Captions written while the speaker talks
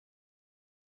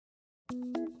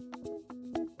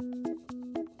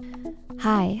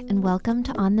Hi, and welcome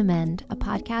to On the Mend, a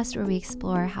podcast where we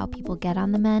explore how people get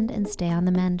on the mend and stay on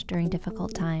the mend during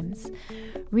difficult times.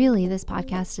 Really, this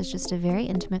podcast is just a very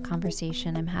intimate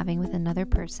conversation I'm having with another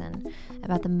person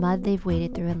about the mud they've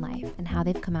waded through in life and how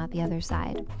they've come out the other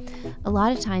side. A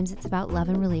lot of times it's about love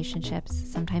and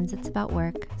relationships, sometimes it's about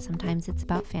work, sometimes it's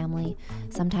about family,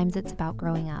 sometimes it's about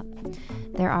growing up.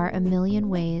 There are a million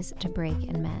ways to break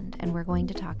and mend, and we're going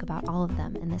to talk about all of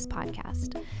them in this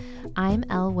podcast. I'm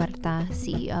El Huerta,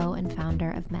 CEO and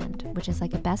founder of Mend, which is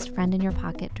like a best friend in your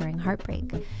pocket during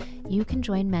heartbreak. You can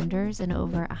join menders in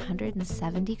over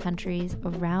 170 countries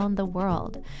around the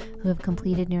world who have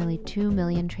completed nearly 2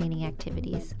 million training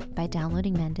activities by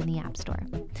downloading Mend in the App Store.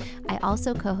 I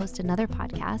also co-host another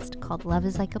podcast called Love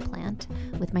is Like a Plant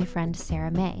with my friend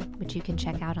Sarah May, which you can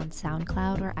check out on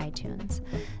SoundCloud or iTunes.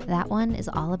 That one is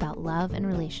all about love and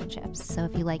relationships, so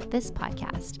if you like this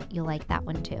podcast, you'll like that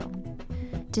one too.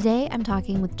 Today, I'm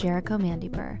talking with Jericho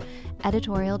Mandipur,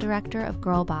 editorial director of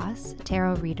Girl Boss,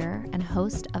 tarot reader, and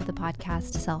host of the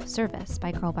podcast Self-Service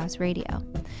by Girl Boss Radio.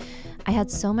 I had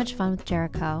so much fun with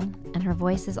Jericho, and her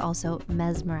voice is also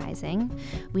mesmerizing.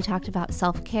 We talked about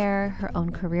self-care, her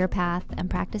own career path, and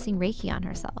practicing Reiki on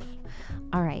herself.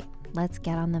 All right, let's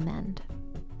get on the mend.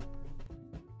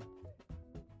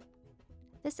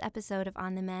 This episode of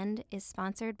On the Mend is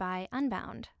sponsored by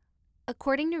Unbound.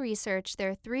 According to research, there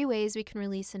are 3 ways we can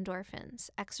release endorphins: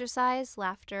 exercise,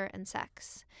 laughter, and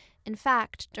sex. In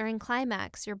fact, during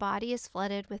climax, your body is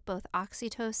flooded with both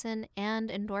oxytocin and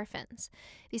endorphins.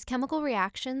 These chemical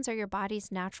reactions are your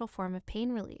body's natural form of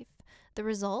pain relief. The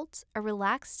result? A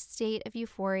relaxed state of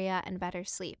euphoria and better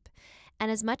sleep. And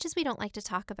as much as we don't like to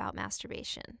talk about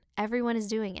masturbation, everyone is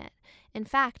doing it. In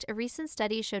fact, a recent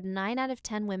study showed 9 out of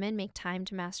 10 women make time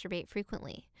to masturbate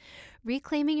frequently.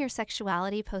 Reclaiming your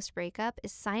sexuality post-breakup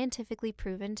is scientifically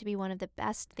proven to be one of the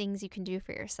best things you can do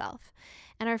for yourself.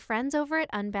 And our friends over at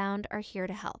Unbound are here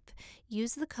to help.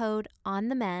 Use the code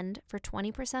ONTHEMEND for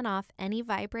 20% off any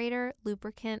vibrator,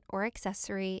 lubricant, or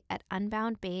accessory at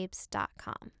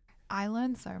unboundbabes.com. I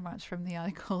learned so much from the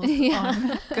articles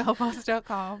on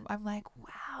girlboss.com. I'm like,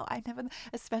 wow,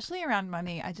 especially around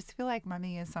money. I just feel like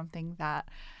money is something that,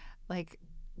 like,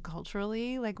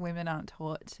 culturally, like, women aren't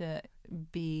taught to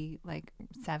be, like,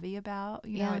 savvy about.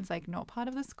 You know, it's, like, not part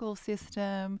of the school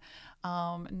system.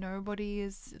 Nobody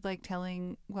is, like,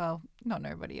 telling, well, not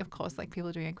nobody, of course, like, people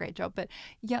are doing a great job, but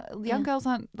young girls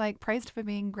aren't, like, praised for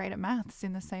being great at maths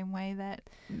in the same way that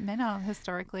men are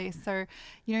historically. So,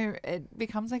 you know, it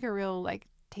becomes, like, a real, like,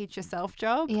 teach yourself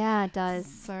job. Yeah, it does.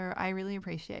 So I really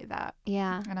appreciate that.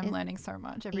 Yeah. And I'm learning so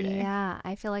much every day. Yeah,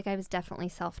 I feel like I was definitely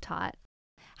self-taught.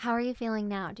 How are you feeling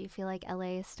now? Do you feel like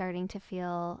LA is starting to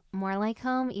feel more like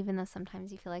home, even though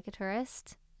sometimes you feel like a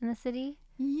tourist in the city?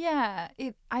 Yeah,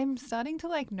 I'm starting to,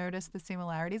 like, notice the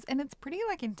similarities, and it's pretty,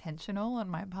 like, intentional on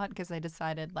my part because I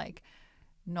decided, like,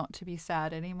 not to be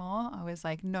sad anymore. I was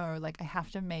like, no, like, I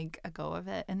have to make a go of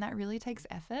it, and that really takes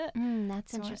effort.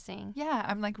 That's interesting.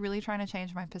 I'm, like, really trying to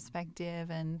change my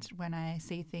perspective, and when I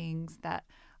see things that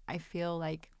I feel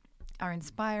like are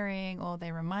inspiring or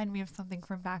they remind me of something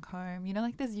from back home, you know,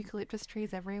 like, there's eucalyptus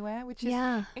trees everywhere, which is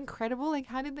incredible. Like,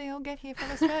 how did they all get here from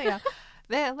Australia?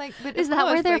 They're like, but is that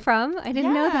where they're from? I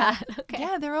didn't know that. Okay.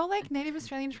 Yeah, they're all, like, native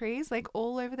Australian trees, like,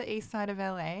 all over the east side of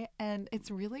LA, and it's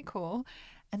really cool.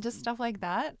 And just stuff like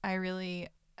that, I really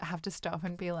have to stop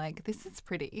and be like, this is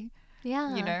pretty.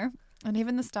 Yeah. You know? And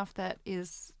even the stuff that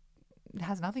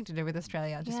has nothing to do with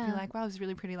Australia, just be like, wow, it's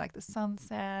really pretty, like the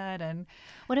sunset. And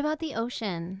what about the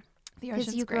ocean? The ocean's great.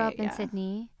 Because you grew up in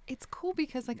Sydney. It's cool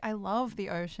because, like, I love the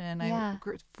ocean. I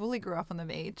fully grew up on the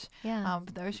beach. Yeah.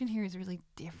 But the ocean here is really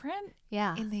different.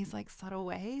 Yeah. In these, like, subtle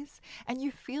ways, and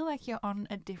you feel like you're on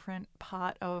a different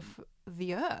part of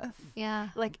the earth. Yeah.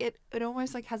 Like, it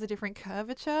almost, like, has a different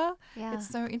curvature. Yeah. It's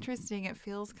so interesting. It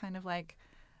feels kind of like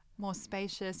more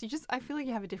spacious. I feel like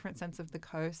you have a different sense of the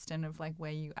coast and of, like,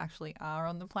 where you actually are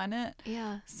on the planet.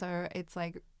 Yeah. So it's,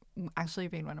 like, actually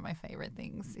been one of my favorite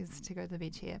things is to go to the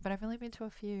beach here, but I've only been to a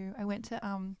few. I went to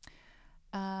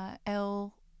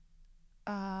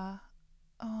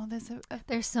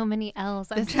there's so many L's.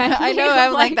 I know.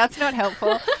 I'm like, that's not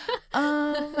helpful.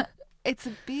 It's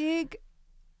a big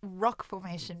rock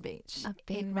formation beach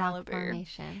in Malibu.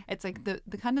 Formation. It's like the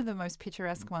kind of the most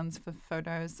picturesque ones for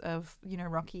photos of, you know,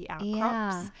 rocky outcrops.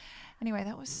 Yeah. Anyway,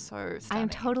 that was so stunning. I'm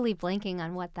totally blanking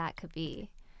on what that could be.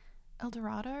 El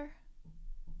Dorado?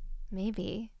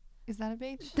 Maybe. Is that a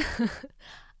beach?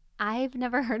 I've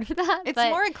never heard of that. It's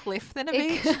more a cliff than a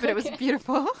beach, but it was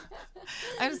beautiful.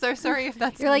 I'm so sorry if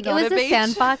that's You're like, not it was a beach.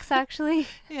 Sandbox, actually.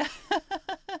 Yeah.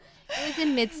 It was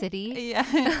in mid-city. Yeah.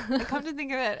 Come to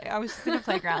think of it, I was just in a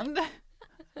playground.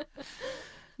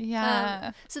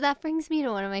 Yeah. So that brings me to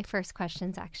one of my first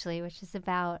questions, actually, which is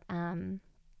about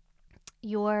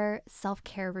your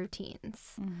self-care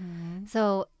routines. Mm-hmm.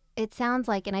 So it sounds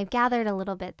like, and I've gathered a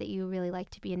little bit, that you really like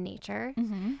to be in nature.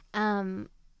 Mm-hmm.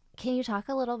 Can you talk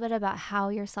a little bit about how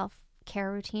your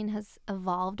self-care routine has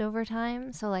evolved over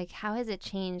time? So like, how has it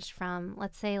changed from,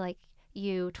 let's say, like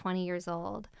you 20 years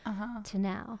old to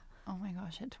now? Oh my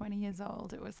gosh, at 20 years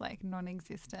old, it was like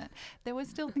non-existent. There were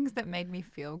still things that made me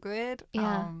feel good.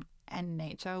 Yeah. And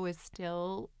nature was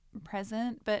still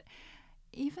present. But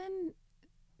even,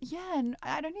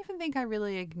 I don't even think I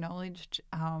really acknowledged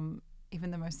even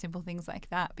the most simple things like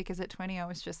that. Because at 20, I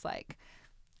was just like,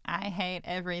 I hate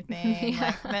everything.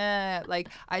 Yeah. Like, meh. Like,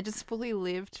 I just fully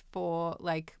lived for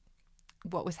like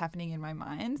what was happening in my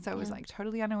mind. So I was like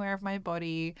totally unaware of my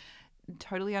body,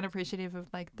 totally unappreciative of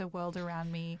like the world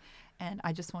around me, and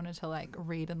I just wanted to like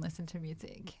read and listen to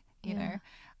music, you know.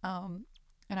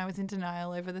 And I was in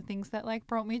denial over the things that like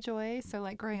brought me joy. So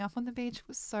like growing up on the beach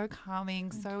was so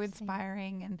calming, so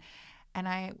inspiring, and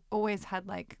I always had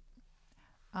like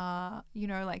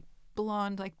like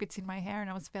blonde like bits in my hair, and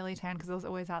I was fairly tan because I was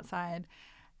always outside.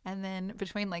 And then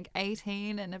between like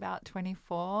 18 and about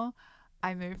 24,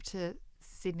 I moved to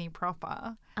Sydney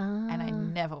proper, and I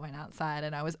never went outside,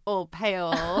 and I was all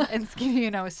pale and skinny,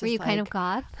 and I was just Were you like, kind of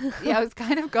goth? Yeah, I was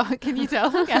kind of goth. Can you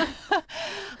tell? Yeah.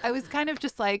 I was kind of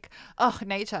just like, oh,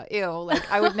 nature, ill.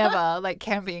 Like I would never like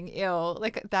camping, ill.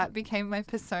 Like that became my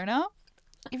persona,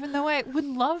 even though I would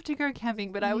love to go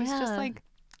camping, but I was just like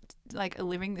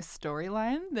living this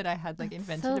storyline that I had like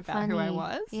invented so about who I funny.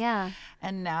 was. Yeah.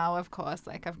 And now, of course,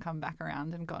 like I've come back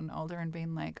around and gotten older and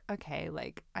been like, okay,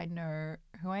 like I know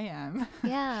who I am.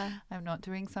 Yeah. I'm not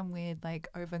doing some weird like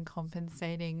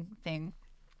overcompensating thing.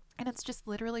 And it's just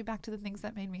literally back to the things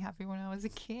that made me happy when I was a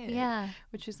kid. Yeah.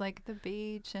 Which is like the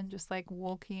beach and just like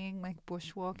walking, like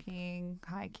bushwalking,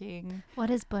 hiking. What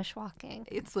is bushwalking?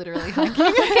 It's literally hiking.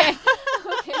 Okay.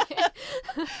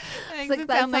 It makes like, it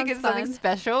that sound like sounds it's something fun.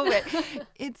 special, but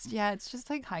it's just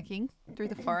like hiking through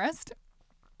the forest.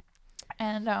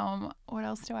 And what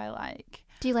else do I like?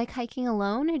 Do you like hiking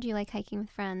alone, or do you like hiking with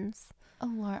friends?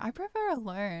 Alone. I prefer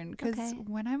alone because Okay.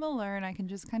 when I'm alone, I can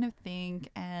just kind of think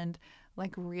and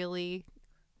like really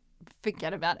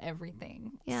forget about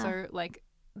everything. Yeah. So like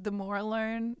the more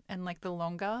alone and like the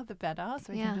longer, the better.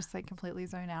 So I Yeah. can just like completely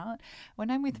zone out. When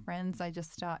I'm with friends, I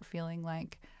just start feeling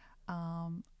like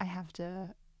I have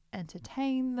to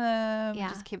entertain them, Yeah.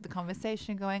 just keep the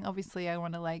conversation going. Obviously, I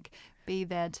want to like be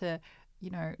there to,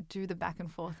 do the back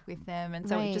and forth with them. And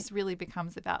so Right. it just really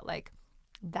becomes about like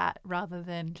that rather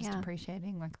than just Yeah.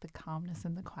 appreciating like the calmness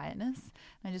and the quietness.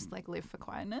 I just like live for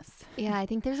quietness. Yeah, I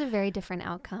think there's a very different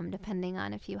outcome depending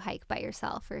on if you hike by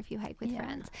yourself or if you hike with Yeah.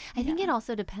 friends. I think it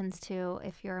also depends too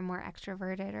if you're more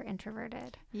extroverted or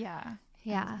introverted. Yeah.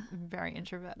 Yeah. I'm very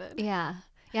introverted. Yeah.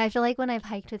 Yeah, I feel like when I've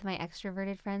hiked with my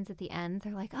extroverted friends at the end,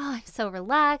 they're like, oh, I'm so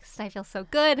relaxed. I feel so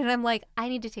good. And I'm like, I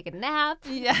need to take a nap.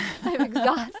 Yeah. I'm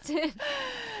exhausted.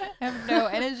 I have no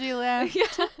energy left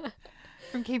Yeah.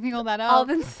 from keeping all that All up.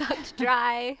 been sucked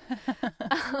dry.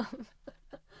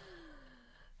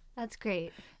 That's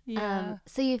great. Yeah.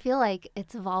 So you feel like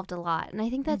it's evolved a lot. And I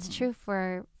think that's Mhm. true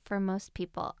for most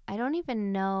people. I don't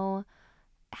even know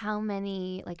how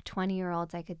many like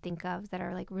 20-year-olds I could think of that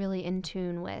are like really in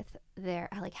tune with their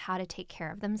like how to take care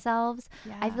of themselves.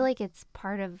 I feel like it's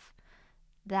part of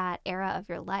that era of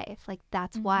your life. Like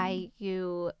that's why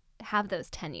you have those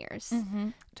 10 years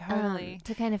Totally.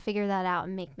 to kind of figure that out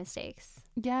and make mistakes.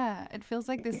 Yeah. It feels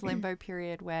like this limbo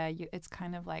period where it's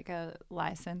kind of like a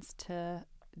license to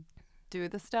do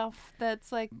the stuff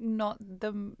that's like not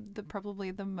the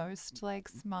probably the most like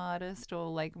smartest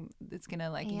or like it's gonna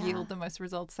like Yeah. yield the most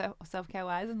results self-care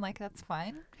wise, and like that's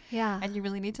fine. Yeah. And you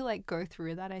really need to like go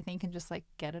through that, I think, and just like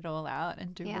get it all out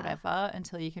and do Yeah. whatever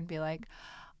until you can be like,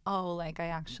 oh, like I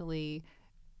actually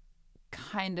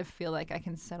kind of feel like I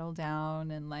can settle down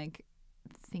and like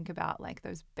think about like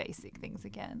those basic things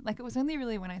again. Like it was only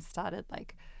really when I started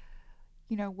like,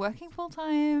 working full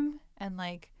time and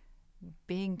like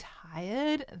being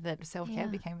tired that self-care Yeah.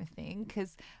 became a thing.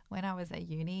 Because when I was at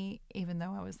uni, even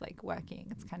though I was like working,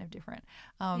 it's kind of different.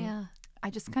 I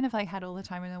just kind of like had all the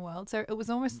time in the world. So it was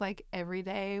almost like every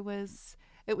day was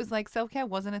it was like self-care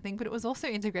wasn't a thing, but it was also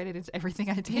integrated into everything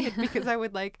I did because I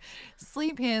would like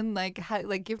sleep in, like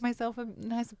like give myself a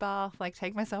nice bath, like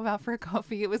take myself out for a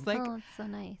coffee. It was like Oh, it's so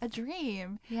nice. a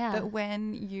dream. Yeah. But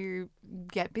when you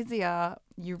get busier,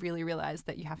 you really realize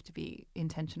that you have to be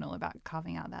intentional about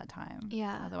carving out that time.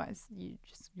 Yeah. Otherwise,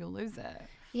 you'll lose it.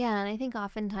 Yeah, and I think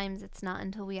oftentimes it's not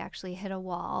until we actually hit a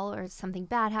wall or something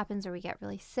bad happens or we get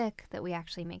really sick that we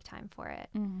actually make time for it.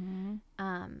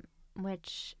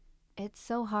 Which it's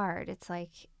so hard. It's like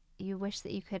you wish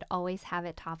that you could always have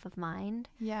it top of mind.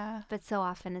 Yeah. But so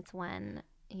often it's when,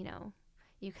 you know,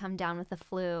 you come down with the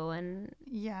flu and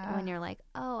Yeah. when you're like,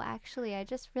 oh, actually, I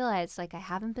just realized like I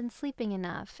haven't been sleeping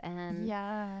enough and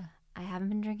Yeah. I haven't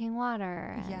been drinking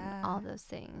water and Yeah. all those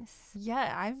things.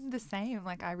 Yeah, I'm the same.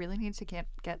 Like, I really need to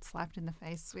get slapped in the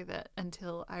face with it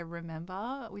until I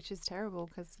remember, which is terrible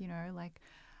because, you know, like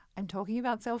I'm talking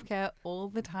about self-care all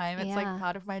the time. It's like Yeah.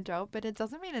 part of my job, but it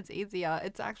doesn't mean it's easier.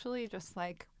 It's actually just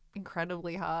like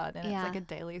incredibly hard and it's like Yeah. a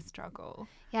daily struggle.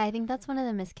 Yeah, I think that's one of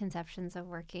the misconceptions of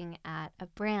working at a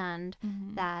brand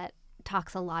that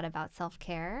talks a lot about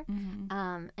self-care.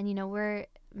 And, you know,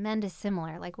 Mend is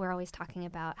similar. Like, we're always talking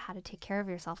about how to take care of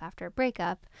yourself after a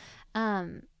breakup.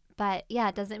 But, yeah,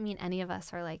 it doesn't mean any of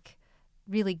us are, like,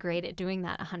 really great at doing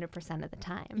that 100% of the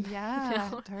time. Yeah, You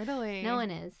know? totally. No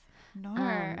one is. No,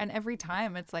 and every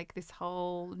time it's like this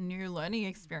whole new learning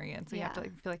experience. You have to Yeah.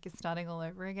 like feel like you're starting all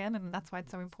over again, and that's why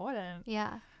it's so important.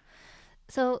 Yeah.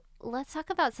 So let's talk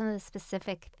about some of the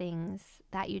specific things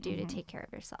that you do to take care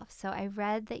of yourself. So I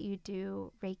read that you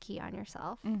do Reiki on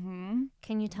yourself. Can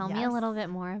you tell me a little bit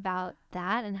more about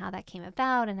that and how that came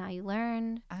about and how you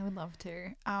learned? I would love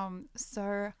to.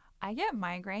 So I get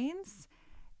migraines,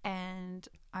 and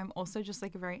I'm also just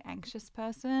like a very anxious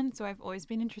person. So I've always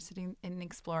been interested in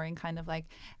exploring kind of like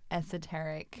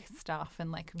esoteric stuff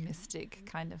and like mystic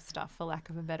kind of stuff, for lack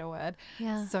of a better word.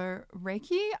 Yeah. So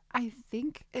Reiki, I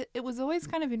think it was always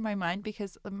kind of in my mind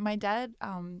because my dad,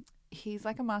 he's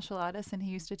like a martial artist and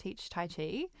he used to teach Tai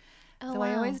Chi. Oh, So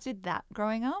I always did that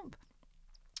growing up,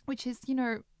 which is, you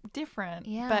know, different,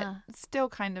 Yeah. but still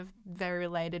kind of very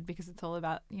related because it's all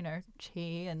about, you know,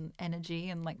 chi and energy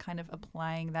and like kind of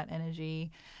applying that energy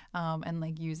and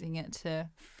like using it to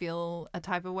feel a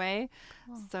type of way.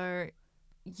 Cool. So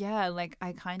yeah, like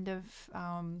I kind of,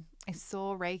 I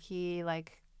saw Reiki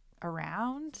like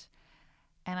around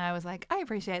and I was like, I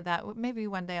appreciate that. Maybe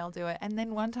one day I'll do it. And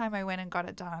then one time I went and got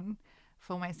it done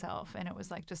for myself. And it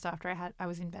was like just after I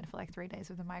was in bed for like 3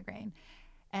 days with a migraine.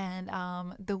 And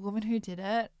the woman who did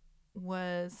it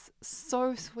was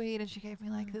so sweet and she gave me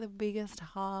like the biggest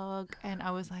hug. And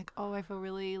I was like, oh, I feel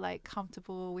really like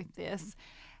comfortable with this.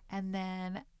 And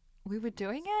then we were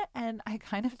doing it and I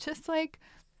kind of just like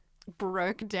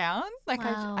broke down. Like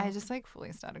Wow. I just like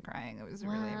fully started crying. It was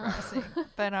really Wow. embarrassing.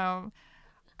 But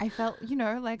I felt, you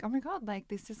know, like, oh my God, like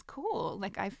this is cool.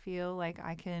 Like I feel like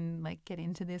I can like get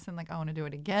into this and like I want to do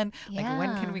it again. Like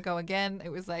when can Yeah. we go again? It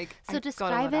was like So I got a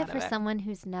describe lot it out for of someone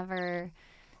who's never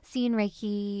seen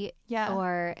Reiki Yeah.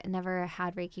 or never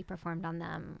had Reiki performed on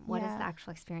them. What is Yeah. the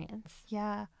actual experience?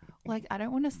 Yeah. Like I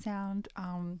don't want to sound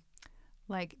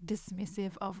like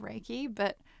dismissive of Reiki,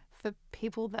 but for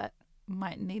people that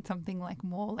might need something like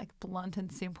more like blunt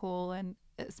and simple, and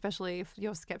especially if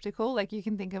you're skeptical, like you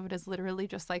can think of it as literally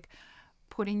just like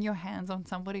putting your hands on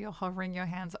somebody or hovering your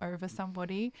hands over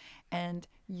somebody and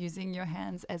using your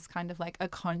hands as kind of like a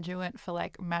conduit for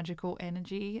like magical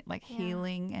energy, like Yeah.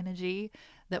 healing energy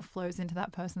that flows into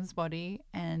that person's body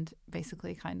and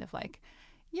basically kind of like,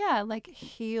 yeah, like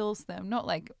heals them. Not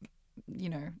like, you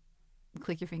know,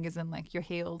 click your fingers and like you're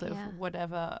healed of Yeah.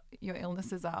 whatever your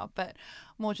illnesses are, but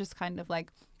more just kind of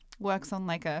like works on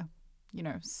like a, you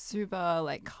know, super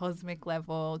like cosmic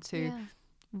level to Yeah.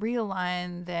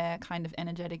 realign their kind of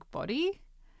energetic body.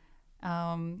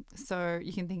 So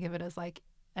you can think of it as like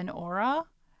an aura.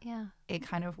 Yeah. It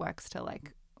kind of works to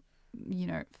like, you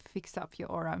know, fix up your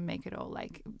aura and make it all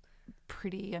like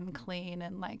pretty and clean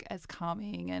and like as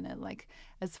calming and like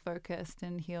as focused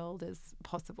and healed as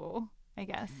possible, I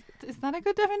guess. Is that a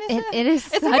good definition? It is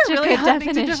It's such like a really good hard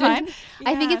thing to definition. define.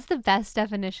 I think Yeah. it's the best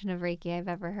definition of Reiki I've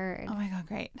ever heard. Oh my God,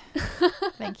 great.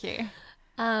 Thank you.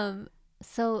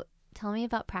 So tell me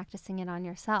about practicing it on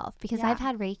yourself, because Yeah. I've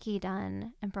had Reiki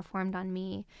done and performed on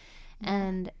me,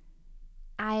 and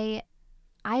I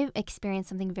experienced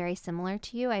something very similar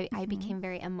to you. I became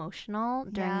very emotional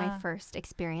during my Yeah. first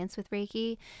experience with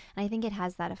Reiki, and I think it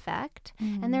has that effect.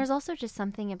 Mhm. And there's also just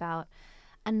something about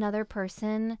another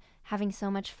person having so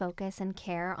much focus and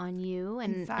care on you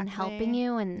and helping Exactly.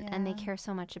 you, and they Yeah. care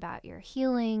so much about your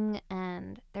healing,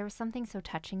 and there was something so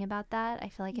touching about that. I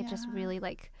feel like it just Yeah. really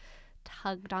like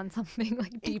tugged on something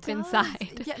like deep It does.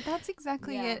 inside. Yeah, that's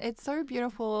exactly Yeah. it. It's so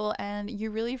beautiful, and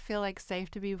you really feel like safe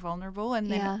to be vulnerable, and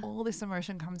then Yeah. all this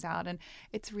emotion comes out, and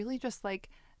it's really just like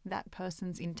that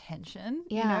person's intention,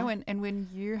 Yeah. and when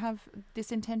you have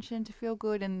this intention to feel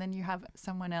good, and then you have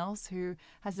someone else who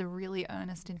has a really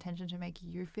earnest intention to make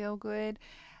you feel good.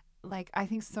 Like, I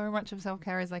think so much of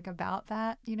self-care is like about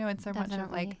that, and so much of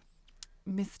like Definitely.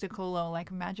 mystical or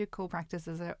like magical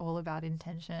practices are all about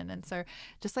intention. And so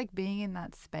just like being in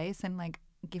that space and like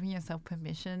giving yourself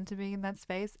permission to be in that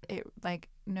space, it like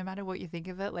no matter what you think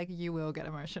of it, like you will get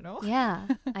emotional. Yeah,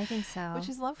 I think so. Which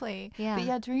is lovely. Yeah. But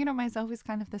yeah, doing it on myself is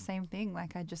kind of the same thing.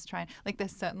 Like I just try, like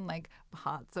there's certain like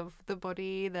parts of the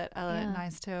body that are Yeah.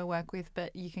 nice to work with,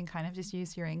 but you can kind of just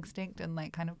use your instinct and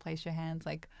like kind of place your hands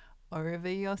like over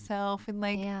yourself in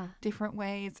like Yeah. different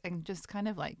ways, and just kind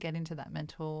of like get into that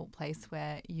mental place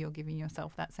where you're giving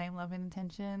yourself that same love and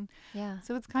attention. Yeah.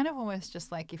 So it's kind of almost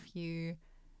just like if you,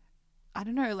 I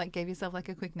don't know, like gave yourself like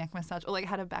a quick neck massage or like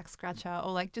had a back scratcher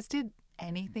or like just did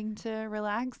anything to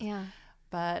relax. Yeah.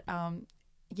 But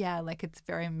yeah, like it's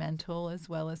very mental as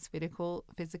well as physical.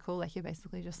 Like you're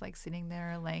basically just like sitting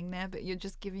there or laying there, but you're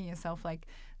just giving yourself like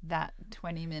that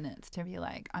 20 minutes to be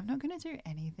like, I'm not going to do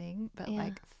anything, but Yeah.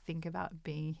 like think about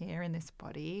being here in this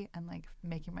body and like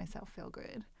making myself feel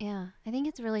good. Yeah. I think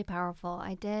it's really powerful.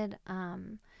 I did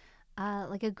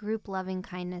like a group loving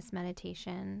kindness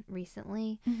meditation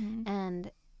recently,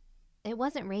 and it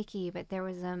wasn't Reiki, but there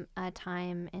was a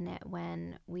time in it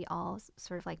when we all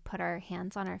sort of like put our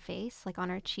hands on our face, like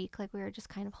on our cheek, like we were just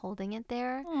kind of holding it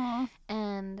there. Aww.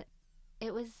 And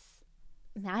it was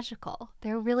magical.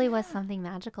 There really was something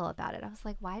magical about it. I was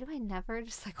like, why do I never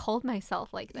just like hold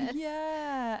myself like this?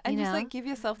 Yeah. And You just know? like give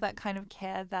yourself that kind of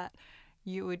care that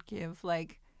you would give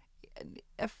like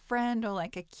a friend or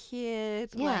like a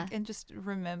kid. Yeah. Like, and just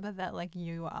remember that like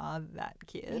you are that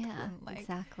kid. Yeah, And, like,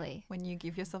 exactly. when you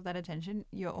give yourself that attention,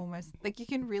 you're almost like you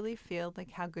can really feel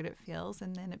like how good it feels,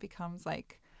 and then it becomes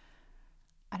like,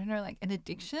 I don't know, like an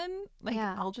addiction. Like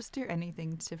Yeah. I'll just do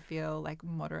anything to feel like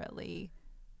moderately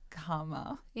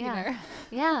calmer. Yeah. You know?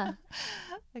 Yeah.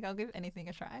 Like I'll give anything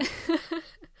a try.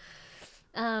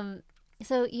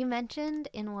 So you mentioned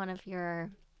in one of your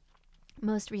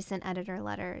most recent editor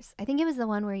letters, I think it was the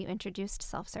one where you introduced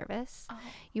self-service. Oh.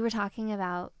 You were talking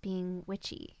about being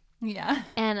witchy, Yeah.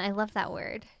 and I love that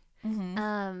word.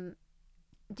 Mm-hmm.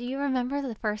 Do you remember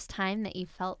the first time that you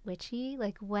felt witchy?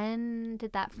 Like, when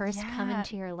did that first come Yeah.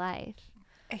 into your life?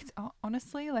 It's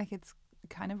honestly like it's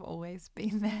kind of always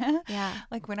been there. Yeah.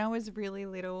 Like when I was really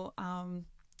little,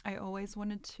 I always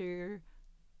wanted to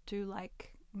do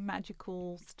like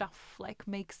magical stuff, like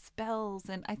make spells.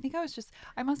 And I think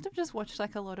I must have just watched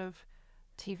like a lot of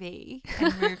TV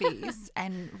and movies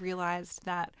and realized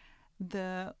that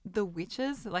the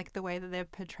witches, like the way that they're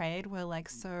portrayed, were like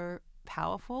so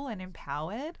powerful and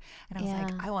empowered. And I was Yeah.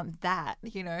 like, I want that,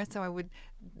 So I would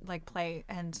like play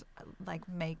and like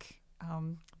make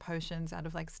potions out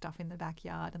of like stuff in the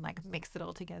backyard and like mix it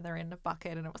all together in a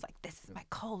bucket, and it was like, this is my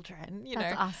cauldron,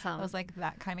 That's awesome. I was like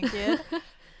that kind of kid.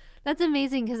 That's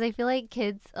amazing, because I feel like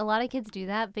a lot of kids do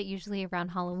that, but usually around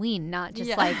Halloween, not just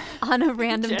Yeah. like on a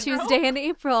random general. Tuesday in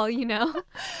April, I know.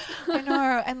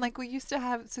 And like we used to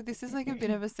have, so this is like a bit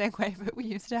of a segue, but we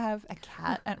used to have a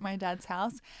cat at my dad's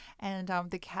house, and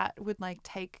the cat would like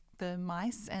take the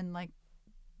mice and like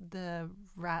the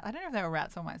rat, I don't know if they were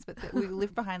rats or mice, but we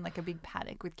lived behind like a big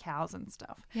paddock with cows and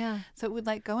stuff. Yeah. So it would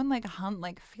like go and like hunt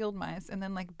like field mice and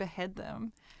then like behead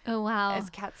them Oh, wow. as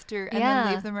cats do, and Yeah.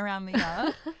 then leave them around the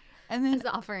yard. And then As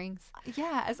offerings.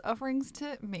 yeah, as offerings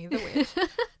to me, the witch.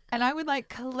 And I would like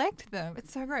collect them.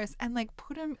 It's so gross. And like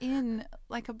put them in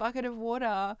like a bucket of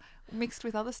water mixed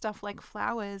with other stuff like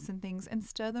flowers and things, and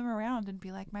stir them around and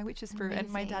be like, my witch's brew. And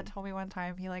my dad Amazing. told me one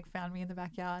time he like found me in the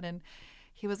backyard and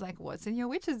he was like, what's in your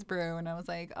witch's brew? And I was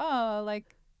like, oh,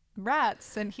 like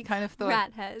rats. And he kind of thought,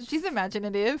 Rat heads. she's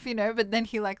imaginative, but then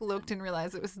he like looked and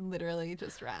realized it was literally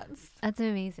just rats. That's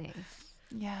amazing.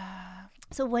 Yeah.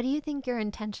 So what do you think your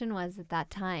intention was at that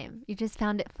time? You just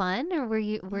found it fun, or were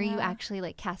you Yeah. actually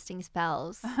like casting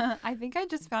spells? I think I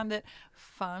just found it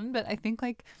fun, but I think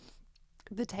like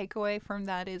the takeaway from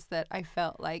that is that I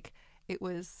felt like it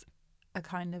was a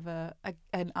kind of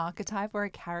an archetype or a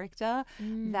character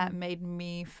that made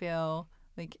me feel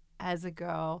like as a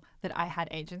girl that I had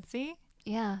agency,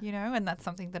 Yeah. and that's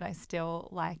something that I still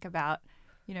like about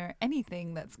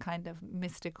anything that's kind of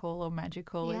mystical or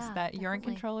magical, is Yeah, that you're in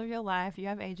definitely. control of your life. You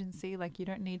have agency. Like you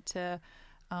don't need to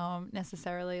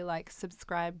necessarily like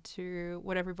subscribe to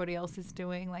what everybody else is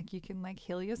doing. Like you can like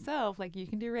heal yourself. Like you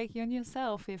can do Reiki on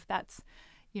yourself if that's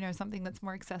something that's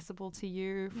more accessible to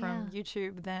you from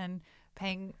YouTube than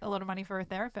paying a lot of money for a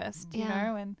therapist, you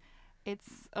know, and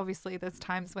it's obviously there's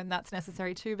times when that's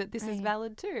necessary too, but this is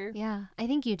valid too. Yeah. I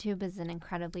think YouTube is an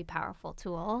incredibly powerful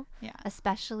tool,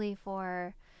 especially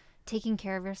for taking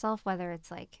care of yourself, whether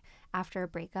it's like after a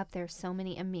breakup. There's so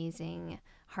many amazing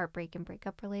heartbreak and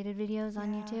breakup related videos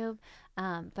on YouTube.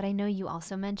 But I know you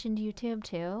also mentioned YouTube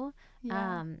too.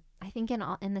 I think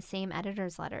in the same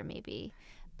editor's letter maybe.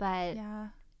 But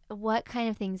what kind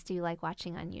of things do you like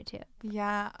watching on YouTube?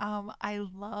 I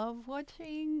love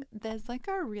watching. There's like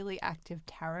a really active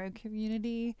tarot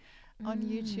community on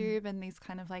YouTube, and these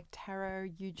kind of like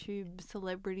tarot YouTube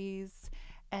celebrities.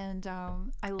 And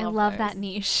I love that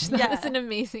niche. That's an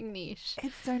amazing niche.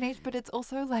 It's so niche, but it's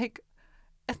also like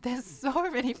there's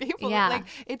so many people. Yeah, like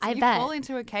you bet. fall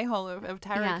into a K-hole of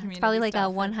tarot community. It's probably like a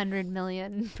 100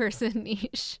 million person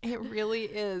niche. It really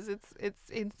is. It's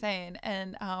insane,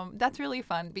 and that's really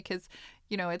fun because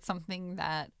it's something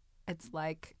that it's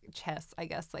like chess, I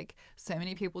guess. Like so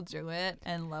many people do it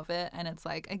and love it, and it's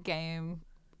like a game,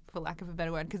 for lack of a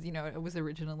better word, because it was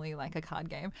originally like a card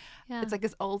game. It's like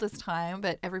as old as time,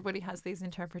 but everybody has these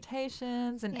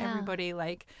interpretations, and everybody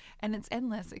and it's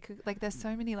endless. It could, there's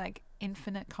so many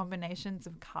infinite combinations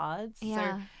of cards.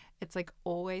 So it's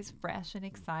always fresh and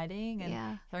exciting,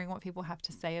 and hearing what people have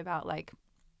to say about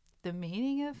the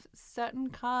meaning of certain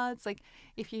cards.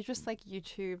 If you just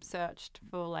YouTube searched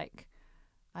for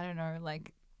I don't know,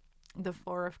 the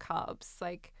Four of Cups,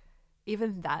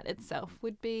 even that itself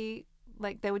would be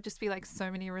there would just be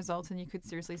so many results, and you could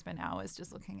seriously spend hours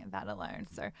just looking at that alone.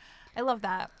 So I love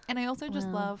that. And I also just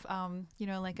love,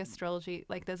 astrology.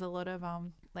 There's a lot of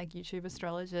YouTube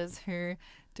astrologers who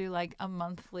do a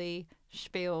monthly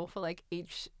spiel for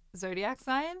each zodiac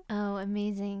sign. Oh,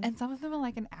 amazing. And some of them are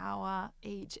an hour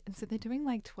each. And so they're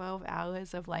doing 12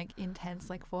 hours of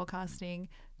intense forecasting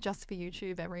just for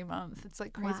YouTube every month. It's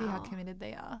crazy how committed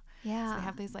they are. Yeah. So they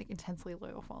have these intensely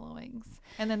loyal followings.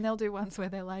 And then they'll do ones where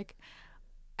they're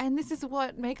and this is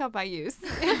what makeup I use.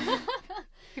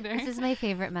 This is my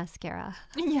favorite mascara.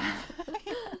 Yeah.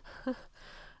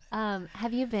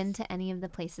 Have you been to any of the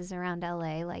places around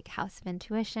LA, like House of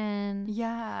Intuition?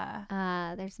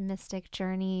 Yeah. There's Mystic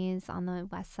Journeys on the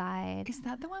west side. Is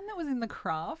that the one that was in The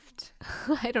Craft?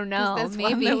 I don't know. There's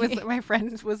maybe. One that was, my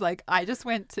friend was I just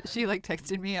went to, she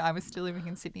texted me, I was still living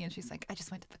in Sydney, and she's I just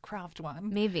went to The Craft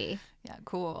one. Maybe. Yeah,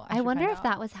 cool. I wonder if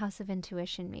that was House of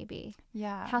Intuition, maybe.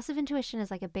 Yeah. House of Intuition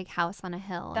is a big house on a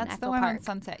hill. That's in Echo the one Park. on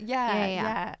Sunset.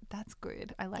 Yeah. That's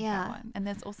good. I like that one. And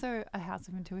there's also a House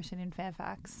of Intuition in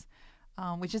Fairfax,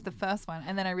 which is the first one.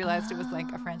 And then I realized it was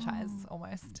a franchise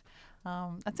almost.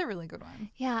 That's a really good one.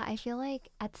 Yeah, I feel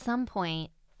at some point,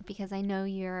 because I know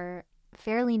you're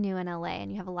fairly new in LA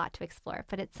and you have a lot to explore,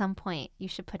 but at some point you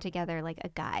should put together a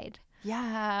guide.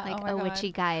 Yeah. A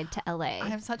witchy guide to LA.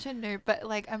 I'm such a noob, but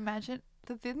imagine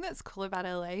the thing that's cool about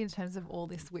LA in terms of all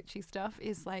this witchy stuff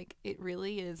is it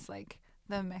really is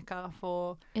the mecca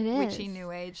for witchy new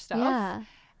age stuff. Yeah.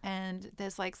 And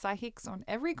there's psychics on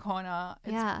every corner.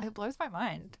 It blows my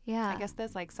mind. Yeah. I guess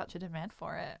there's such a demand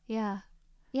for it. Yeah.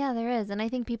 Yeah, there is. And I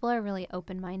think people are really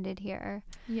open-minded here.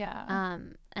 Yeah.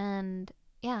 And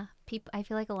yeah, I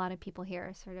feel a lot of people here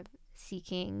are sort of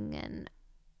seeking and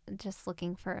just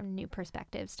looking for new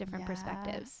perspectives, different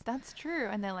perspectives. That's true.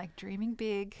 And they're dreaming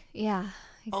big. Yeah,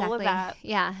 exactly. All of that.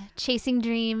 Yeah. Chasing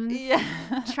dreams. Yeah.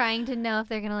 Trying to know if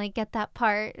they're going to get that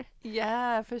part.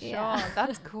 Yeah, for sure.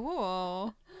 That's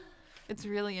cool. It's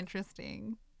really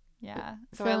interesting. Yeah.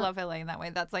 So I love LA in that way.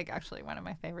 That's actually one of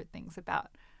my favorite things about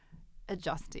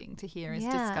adjusting to here is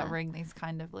discovering these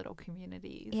kind of little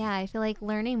communities. Yeah, I feel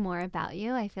learning more about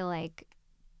you. I feel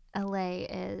LA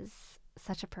is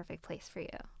such a perfect place for you.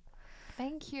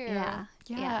 Thank you.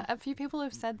 Yeah. A few people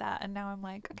have said that, and now I'm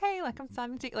okay, I'm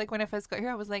starting to when I first got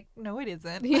here, I was no, it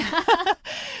isn't. Yeah.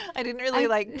 I didn't really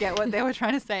get what they were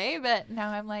trying to say, but now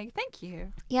I'm thank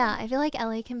you. Yeah, I feel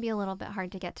LA can be a little bit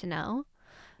hard to get to know.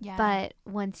 Yeah. But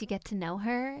once you get to know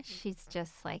her, she's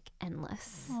just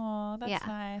endless. Oh, that's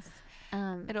nice.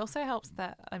 It also helps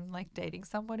that I'm dating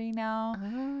somebody now.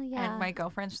 Oh, yeah. And my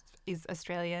girlfriend is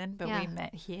Australian, but we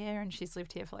met here, and she's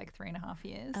lived here for 3.5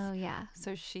 years. Oh, yeah.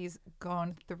 So she's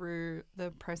gone through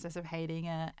the process of hating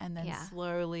it, and then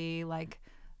slowly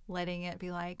letting it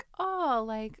be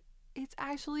it's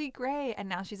actually great. And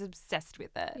now she's obsessed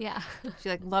with it. Yeah. She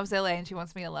loves LA, and she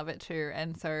wants me to love it too.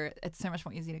 And so it's so much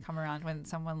more easy to come around when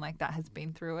someone like that has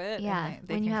been through it. Yeah. And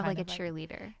they when you can have kind a of,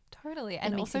 cheerleader. Totally.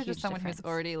 And also just someone who's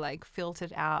already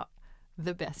filtered out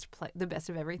the best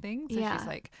of everything. So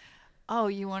she's oh,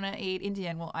 you want to eat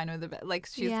Indian? Well, I know the best.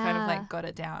 She's kind of got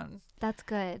it down. That's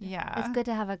good. Yeah. It's good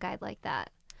to have a guide like that.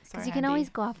 Because you can always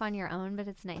go off on your own, but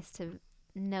it's nice to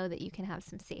know that you can have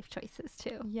some safe choices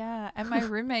too. Yeah, and my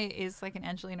roommate is like an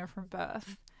Angelina from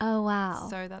birth. Oh, wow.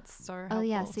 So that's so helpful. Oh,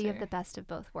 yeah. So you have the best of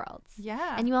both worlds.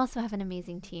 Yeah. And you also have an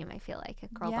amazing team, I feel like. A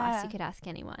girl boss, you could ask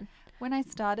anyone. When I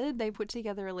started, they put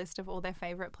together a list of all their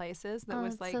favorite places that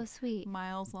was like so sweet.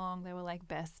 Miles long. They were like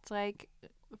best like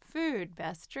food,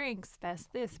 best drinks,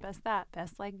 best this, best that,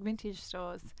 best like vintage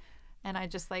stores. And I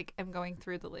just like am going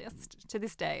through the list to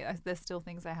this day. There's still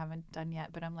things I haven't done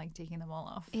yet, but I'm like ticking them all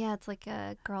off. Yeah, it's like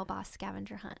a girl boss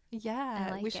scavenger hunt.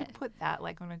 Yeah, we should put that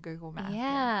like on a Google map.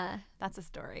 Yeah, that's a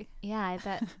story. Yeah,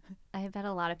 I bet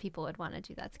a lot of people would want to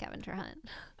do that scavenger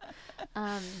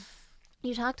hunt.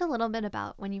 You talked a little bit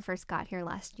about when you first got here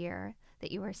last year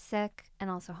that you were sick and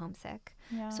also homesick.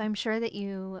 Yeah. So I'm sure that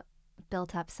you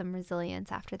built up some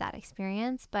resilience after that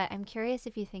experience, but I'm curious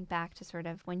if you think back to sort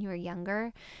of when you were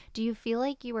younger, do you feel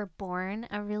like you were born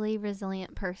a really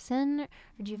resilient person,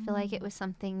 or do you feel like it was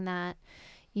something that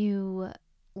you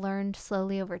learned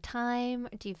slowly over time?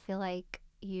 Or do you feel like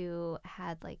you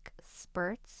had like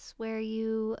spurts where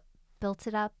you built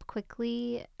it up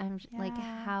quickly? Like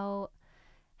how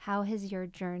has your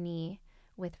journey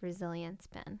with resilience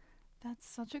been? That's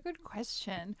such a good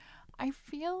question. I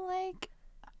feel like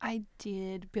I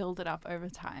did build it up over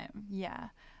time. Yeah.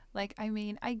 Like, I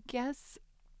mean, I guess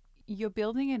you're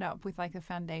building it up with like a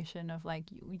foundation of like,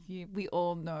 we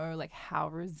all know like how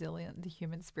resilient the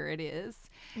human spirit is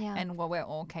and what we're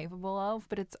all capable of.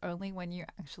 But it's only when you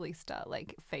actually start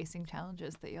like facing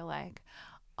challenges that you're like,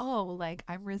 oh, like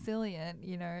I'm resilient,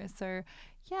 you know? So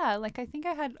yeah, like I think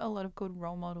I had a lot of good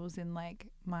role models in like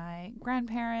my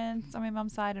grandparents on my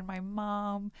mom's side and my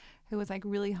mom, who was like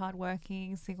really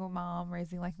hardworking, single mom,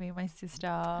 raising like me and my sister.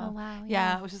 Oh, wow.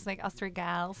 Yeah, it was just like us three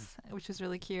gals, which was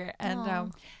really cute.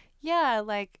 And yeah,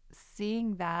 like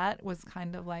seeing that was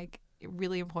kind of like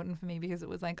really important for me because it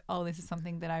was like, oh, this is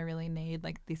something that I really need.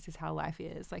 Like, this is how life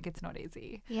is. Like, it's not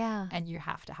easy. Yeah. And you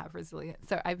have to have resilience.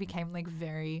 So I became like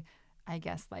very, I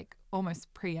guess, like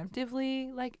almost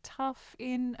preemptively like tough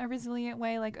in a resilient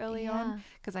way, like early on,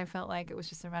 because I felt like it was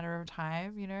just a matter of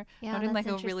time, you know, not in like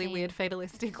a really weird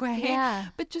fatalistic way,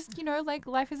 but just, you know, like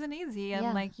life isn't easy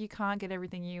and like you can't get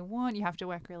everything you want. You have to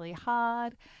work really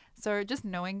hard. So just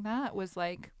knowing that was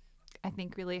like, I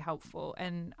think really helpful.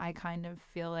 And I kind of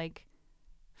feel like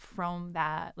from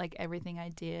that, like everything I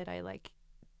did, I like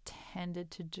tended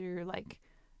to do like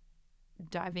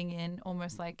diving in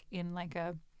almost like in like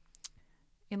a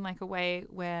way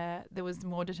where there was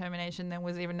more determination than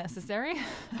was even necessary.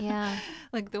 Yeah.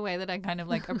 Like the way that I kind of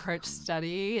like approached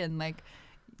study and like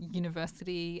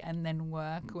university and then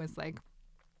work was like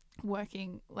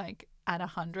working like at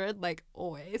 100, like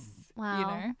always. Wow. You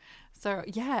know? So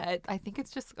yeah, I think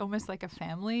it's just almost like a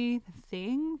family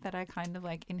thing that I kind of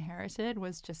like inherited,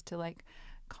 was just to like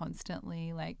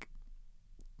constantly like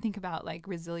think about like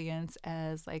resilience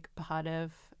as like part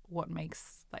of what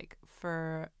makes like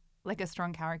for like a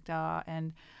strong character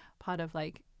and part of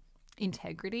like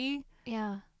integrity.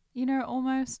 Yeah. You know,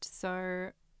 almost. So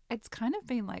it's kind of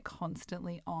been like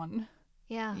constantly on.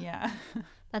 Yeah. Yeah.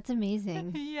 That's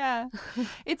amazing. Yeah.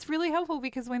 It's really helpful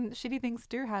because when shitty things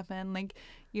do happen, like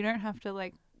you don't have to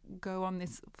like go on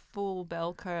this full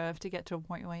bell curve to get to a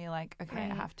point where you're like, okay,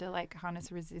 I have to like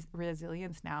harness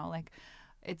resilience now. Like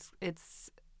it's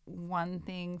one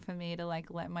thing for me to like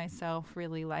let myself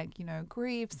really like, you know,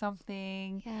 grieve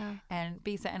something and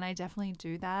be sad, and I definitely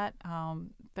do that,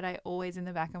 but I always in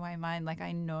the back of my mind, like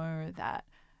I know that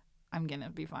I'm gonna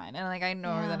be fine, and like I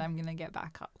know that I'm gonna get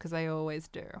back up because I always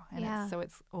do. And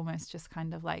it's almost just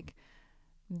kind of like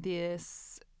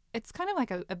this, it's kind of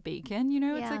like a beacon, you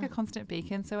know, it's like a constant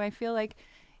beacon. So I feel like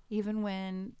even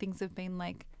when things have been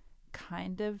like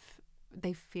kind of,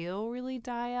 they feel really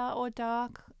dire or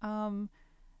dark,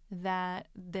 that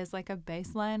there's like a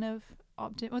baseline of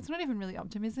well, it's not even really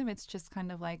optimism, it's just kind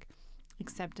of like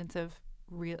acceptance of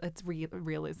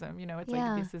realism, you know. It's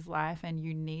like this is life and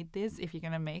you need this if you're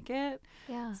gonna make it.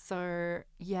 So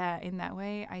yeah, in that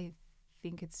way I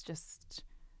think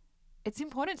it's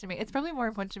important to me. It's probably more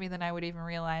important to me than I would even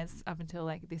realize up until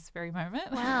like this very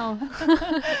moment. Wow.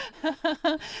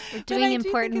 We're doing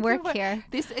important work here.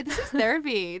 This is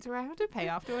therapy. Do I have to pay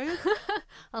afterwards?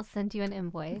 I'll send you an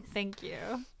invoice. Thank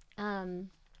you.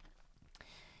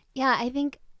 Yeah, I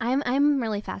think I'm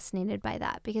really fascinated by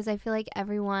that because I feel like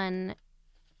everyone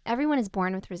is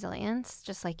born with resilience,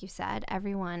 just like you said.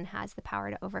 Everyone has the power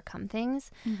to overcome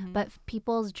things, but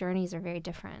people's journeys are very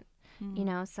different. You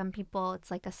know, some people, it's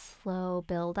like a slow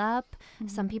build up.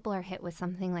 Some people are hit with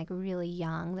something like really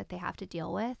young that they have to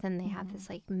deal with, and they have this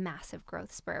like massive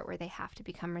growth spurt where they have to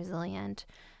become resilient,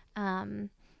 and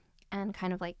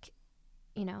kind of like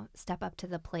you know, step up to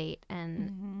the plate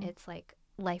and it's like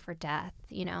life or death,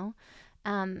 you know?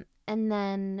 And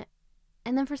then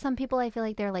for some people, I feel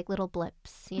like they're like little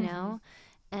blips, you know,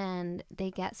 and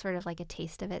they get sort of like a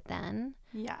taste of it then.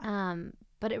 Yeah.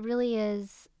 But it really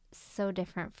is so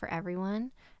different for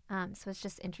everyone. So it's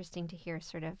just interesting to hear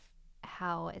sort of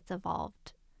how it's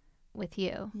evolved with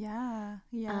you. Yeah.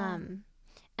 Yeah.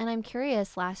 And I'm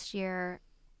curious, last year,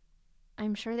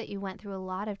 I'm sure that you went through a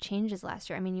lot of changes last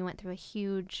year. I mean, you went through a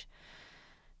huge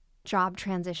job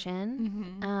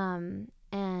transition,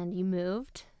 and you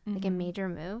moved, like a major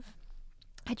move.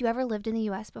 Had you ever lived in the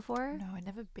U.S. before? No, I'd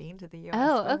never been to the U.S.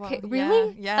 Oh, before. okay.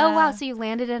 Really? Yeah. Oh, wow. So you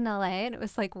landed in L.A. and it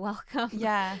was like, welcome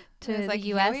Yeah. to It was the like,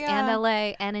 U.S. here we and are.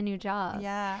 L.A. and a new job.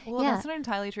 Yeah. Well, Yeah. that's not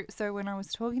entirely true. So when I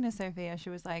was talking to Sophia, she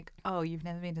was like, oh, you've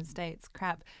never been to the States.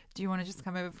 Crap. Do you want to just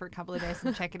come over for a couple of days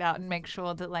and check it out and make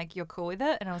sure that like you're cool with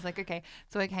it? And I was like, okay.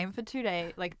 So I came for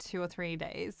 2 or 3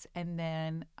 days. And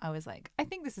then I was like, I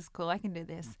think this is cool. I can do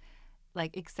this.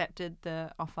 Like accepted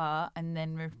the offer and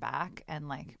then moved back and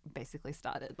like basically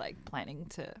started like planning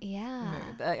to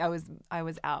move. I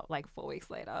was out like 4 weeks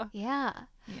later. Yeah.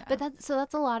 But that's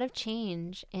a lot of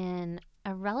change in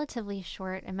a relatively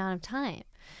short amount of time.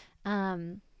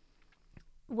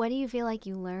 What do you feel like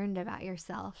you learned about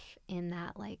yourself in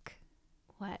that, like,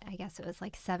 what, I guess it was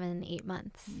like 7-8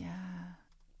 months? Yeah.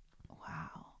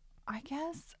 Wow. I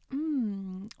guess,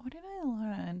 what did I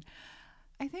learn?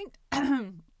 I think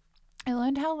I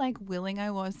learned how like willing I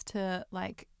was to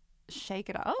like shake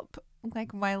it up.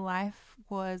 Like my life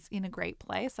was in a great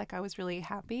place. Like I was really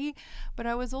happy, but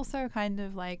I was also kind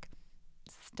of like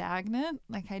stagnant.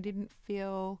 Like I didn't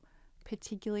feel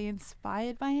particularly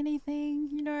inspired by anything,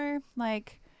 you know?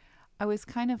 Like I was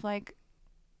kind of like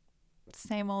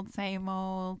same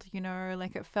old, you know?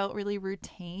 Like it felt really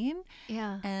routine.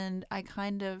 Yeah. And I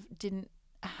kind of didn't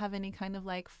have any kind of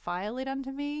like fire lit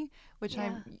under me, which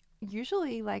I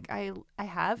usually like I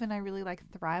have, and I really like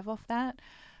thrive off that.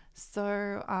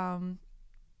 So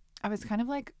I was kind of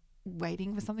like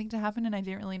waiting for something to happen, and I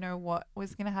didn't really know what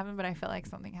was going to happen, but I felt like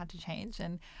something had to change,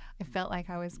 and I felt like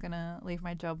I was going to leave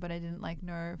my job, but I didn't like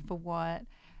know for what.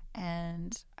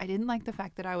 And I didn't like the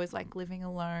fact that I was like living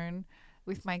alone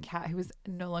with my cat, who was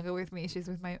no longer with me. She's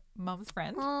with my mum's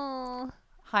friend. Oh.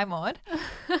 Hi, Maud.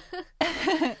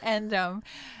 And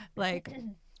like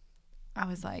I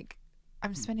was like,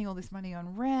 I'm spending all this money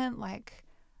on rent. Like,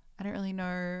 I don't really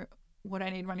know what I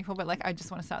need money for, but like, I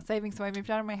just want to start saving. So I moved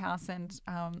out of my house and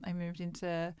I moved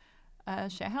into a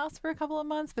share house for a couple of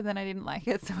months, but then I didn't like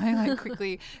it. So I like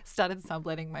quickly started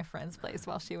subletting my friend's place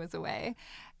while she was away.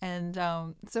 And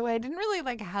so I didn't really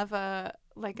like have a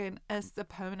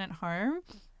permanent home.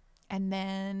 And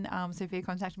then Sophia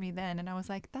contacted me then, and I was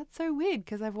like, that's so weird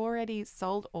because I've already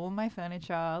sold all my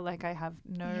furniture. Like I have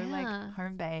no like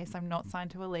home base. I'm not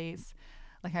signed to a lease.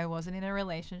 Like I wasn't in a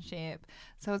relationship.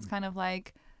 So it's kind of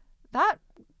like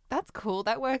that's cool.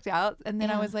 That worked out. And then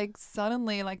I was like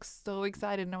suddenly like so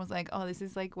excited, and I was like, oh, this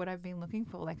is like what I've been looking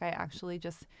for. Like I actually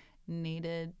just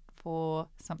needed for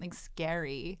something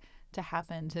scary to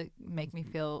happen to make me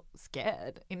feel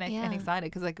scared and excited,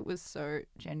 because like it was so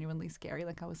genuinely scary.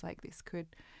 Like I was like, this could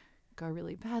go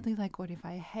really badly. Like what if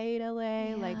I hate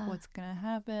LA? Like what's gonna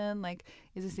happen? Like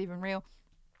is this even real?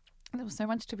 And there was so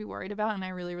much to be worried about, and I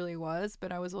really, really was,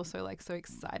 but I was also like so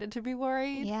excited to be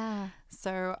worried. Yeah.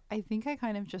 So I think I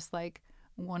kind of just like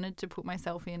wanted to put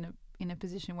myself in a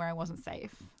position where I wasn't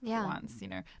safe for once, you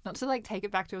know, not to like take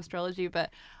it back to astrology,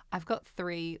 but I've got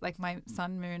 3, like my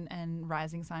sun, moon and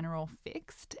rising sign are all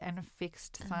fixed, and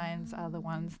fixed signs are the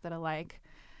ones that are like,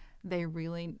 they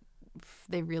really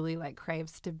like crave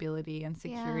stability and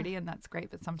security, and that's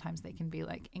great, but sometimes they can be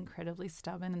like incredibly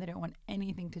stubborn and they don't want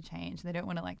anything to change. They don't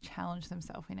want to like challenge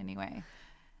themselves in any way.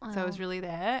 So I was really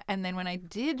there. And then when I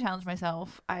did challenge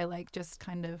myself, I like just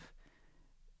kind of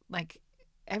like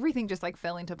everything just like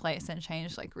fell into place and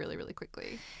changed like really, really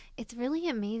quickly. It's really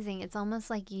amazing. It's almost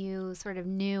like you sort of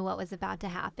knew what was about to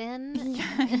happen.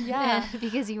 Yeah.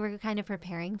 Because you were kind of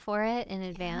preparing for it in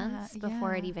advance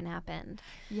before it even happened.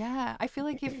 Yeah. I feel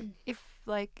like if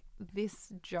like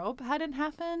this job hadn't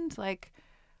happened, like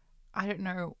I don't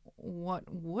know what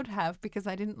would have, because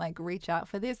I didn't like reach out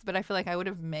for this, but I feel like I would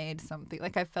have made something.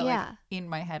 Like I felt like in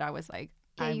my head I was like,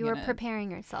 you were preparing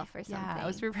yourself for something. Yeah, I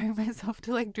was preparing myself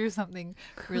to like do something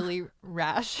really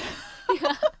rash.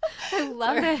 I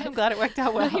love it. I'm glad it worked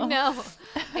out well.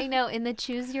 I know. In the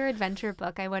Choose Your Adventure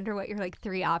book, I wonder what your like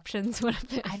 3 options would have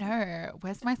been. I know.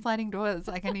 Where's my sliding doors?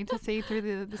 Like I need to see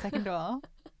through the second door.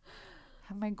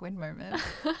 Have my Gwen moment.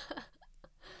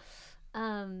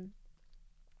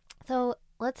 So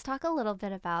let's talk a little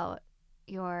bit about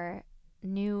your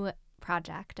new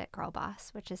project at Girl Boss,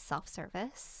 which is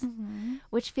self-service,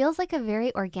 which feels like a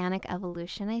very organic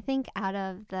evolution, I think, out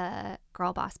of the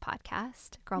Girl Boss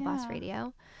podcast, Girl Boss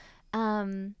Radio.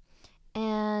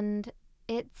 And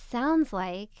it sounds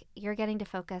like you're getting to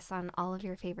focus on all of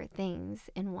your favorite things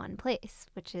in one place,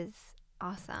 which is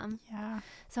awesome. Yeah.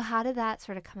 So how did that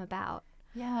sort of come about?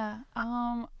 Yeah.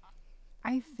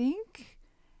 I think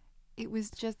it was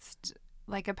just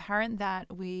like apparent that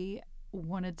we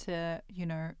wanted to, you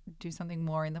know, do something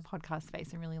more in the podcast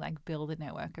space and really like build a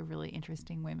network of really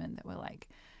interesting women that were like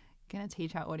going to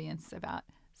teach our audience about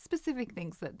specific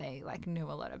things that they like knew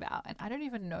a lot about. And I don't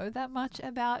even know that much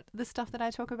about the stuff that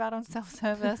I talk about on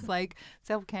self-service, like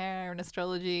self-care and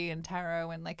astrology and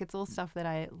tarot, and like it's all stuff that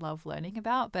I love learning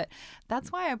about. But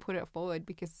that's why I put it forward,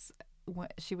 because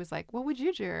she was like, what would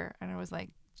you do? And I was like,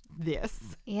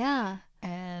 this. Yeah.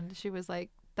 And she was like,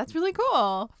 that's really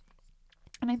cool.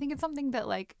 And I think it's something that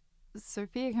like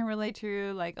Sophia can relate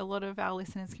to, like a lot of our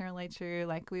listeners can relate to.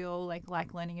 Like we all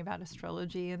like learning about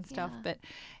astrology and stuff, but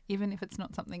even if it's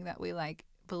not something that we like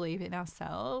believe in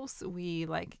ourselves, we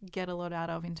like get a lot out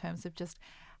of in terms of just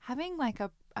having like a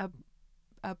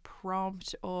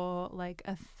prompt or like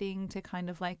a thing to kind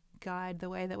of like guide the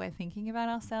way that we're thinking about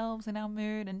ourselves and our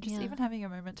mood, and just even having a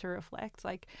moment to reflect.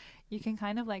 Like you can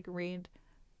kind of like read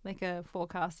like a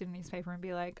forecast in a newspaper and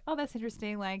be like, oh, that's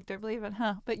interesting, like don't believe it,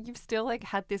 but you've still like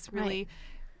had this really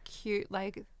cute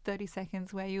like 30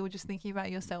 seconds where you were just thinking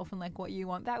about yourself and like what you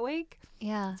want that week.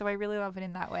 So I really love it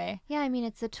in that way. I mean,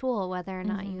 it's a tool, whether or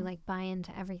not you like buy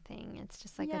into everything. It's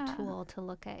just like a tool to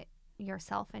look at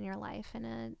yourself and your life in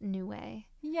a new way.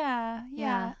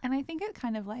 And I think it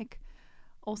kind of like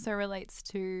also relates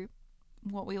to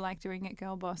what we like doing at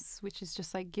Girl Boss, which is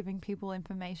just like giving people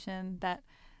information that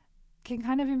can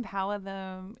kind of empower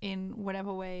them in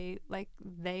whatever way like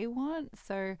they want.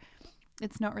 So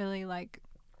it's not really like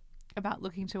about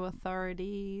looking to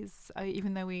authorities,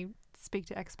 even though we speak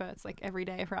to experts like every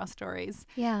day for our stories.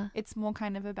 It's more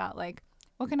kind of about like,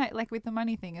 what can I, like with the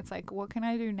money thing, it's like, what can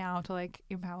I do now to like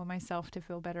empower myself to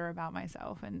feel better about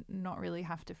myself and not really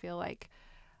have to feel like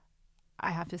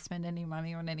I have to spend any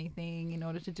money on anything in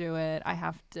order to do it. I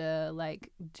have to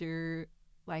like do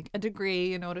like a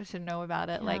degree in order to know about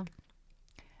it. Like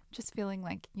just feeling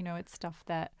like, you know, it's stuff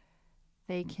that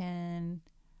they can,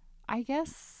 I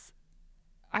guess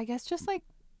just like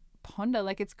ponder.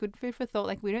 Like it's good food for thought.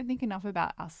 Like we don't think enough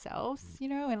about ourselves, you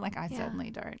know, and like I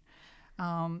certainly don't.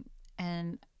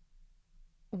 And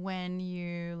when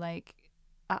you like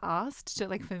are asked to,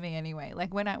 like for me anyway,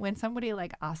 like when somebody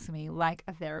like asks me, like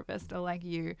a therapist or like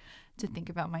you, to think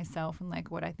about myself and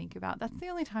like what I think about, that's the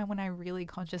only time when I really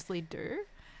consciously do.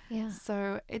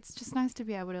 So it's just nice to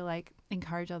be able to like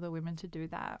encourage other women to do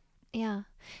that. And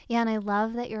I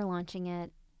love that you're launching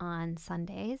it on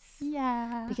Sundays.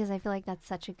 Because I feel like that's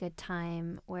such a good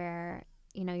time where,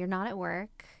 you know, you're not at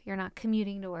work, you're not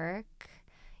commuting to work,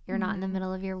 you're not in the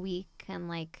middle of your week and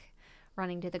like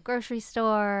running to the grocery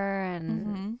store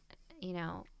and you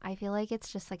know, I feel like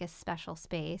it's just like a special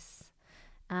space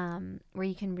where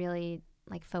you can really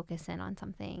like focus in on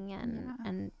something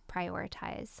and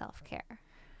prioritize self-care.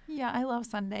 I love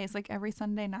Sundays. Like every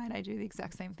Sunday night I do the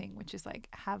exact same thing, which is like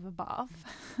have a bath.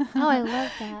 Oh, I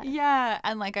love that.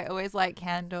 And like I always light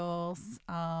candles.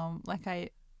 Like I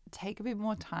take a bit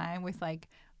more time with like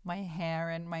my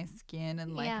hair and my skin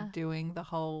and like doing the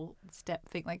whole step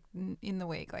thing. Like in the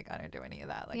week, like I don't do any of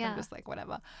that. Like I'm just like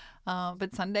whatever.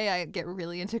 But Sunday I get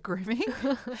really into grooming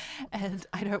and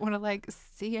I don't want to like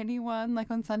see anyone like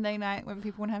on Sunday night when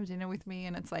people want to have dinner with me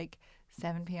and it's like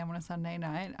 7 p.m. on a Sunday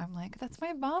night. I'm like, that's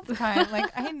my bath time.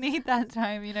 Like I need that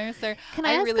time, you know? So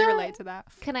I really relate to that.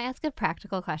 Can I ask a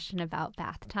practical question about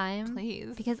bath time?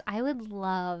 Please. Because I would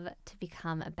love to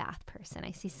become a bath person.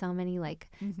 I see so many like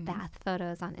bath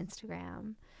photos on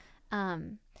Instagram.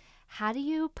 How do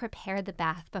you prepare the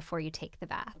bath before you take the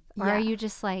bath? Or are you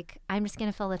just like, I'm just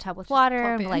going to fill the tub with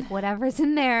water and like whatever's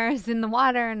in there is in the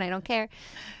water and I don't care?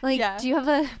 Like, do you have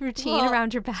a routine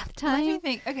around your bath time? Let me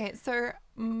think. Okay, so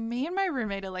me and my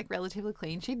roommate are like relatively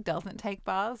clean. She doesn't take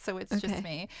baths, so it's just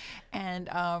me. And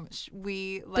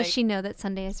we like. Does she know that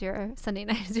Sunday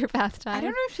night is your bath time? I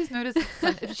don't know if she's noticed.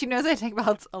 She knows I take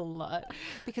baths a lot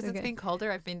because it's been colder.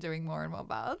 I've been doing more and more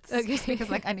baths. Just because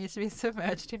like I need to be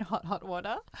submerged in hot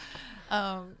water.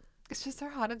 It's just so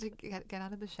hard to get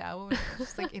out of the shower when it's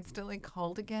just like instantly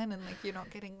cold again, and like you're not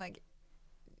getting like.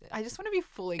 I just want to be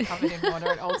fully covered in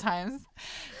water at all times.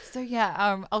 So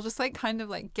I'll just like kind of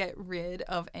like get rid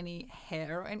of any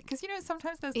hair, and because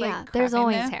sometimes there's like crap there's in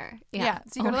always there. hair.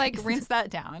 So you gotta like rinse that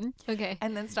down. Okay.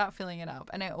 And then start filling it up.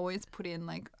 And I always put in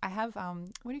like I have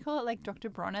what do you call it, like Dr.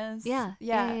 Bronner's? Yeah.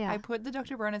 I put the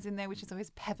Dr. Bronner's in there, which is always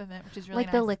peppermint, which is really like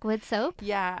nice. the liquid soap.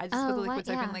 Yeah, I just put the liquid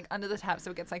soap yeah. in like under the tap,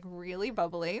 so it gets like really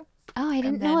bubbly. Oh, I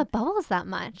didn't know it bubbles that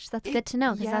much. That's good to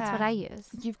know, because that's what I use.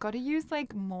 You've got to use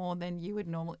like more than you would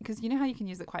normally, because you know how you can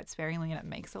use it quite sparingly and it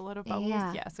makes a lot of bubbles.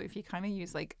 Yeah. So if you kind of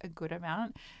use like a good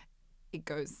amount, it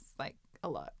goes like a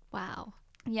lot. Wow.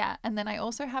 Yeah, and then I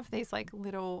also have these like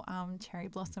little cherry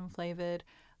blossom flavored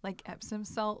like Epsom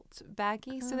salt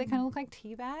baggies, so they kind of look like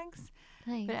tea bags.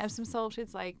 Nice. But Epsom salt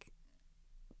is like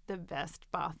the best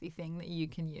bathy thing that you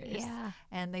can use. Yeah.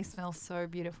 And they smell so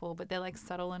beautiful, but they're like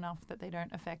subtle enough that they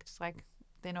don't affect, like,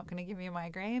 they're not going to give me a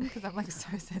migraine because I'm like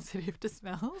so sensitive to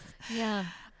smells. Yeah.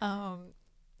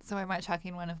 So I might chuck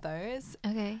in one of those.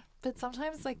 Okay. But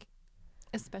sometimes, like,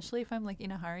 especially if I'm like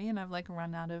in a hurry and I've like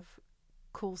run out of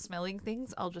cool smelling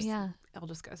things, I'll just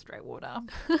go straight water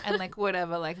and like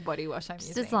whatever like body wash I'm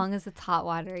using. As long as it's hot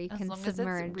water, you can submerge.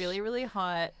 As it's really, really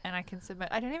hot and I can submerge.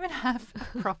 I don't even have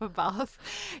a proper bath.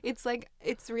 It's like,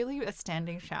 it's really a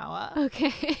standing shower.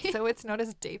 Okay. So it's not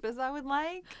as deep as I would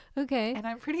like. Okay. And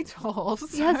I'm pretty tall. So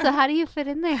so how do you fit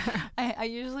in there? I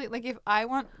usually, like, if I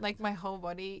want like my whole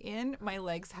body in, my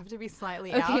legs have to be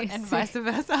slightly out and vice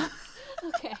versa.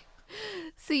 Okay.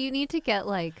 So you need to get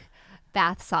like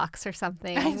bath socks or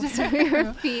something for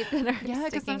your feet that are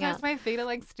because sometimes out. my feet are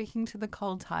like sticking to the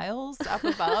cold tiles up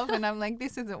above and I'm like,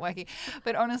 this isn't working.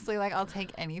 But honestly, like, I'll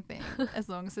take anything as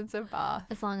long as it's a bath.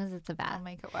 As long as it's a bath. I'll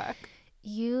make it work.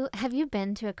 Have you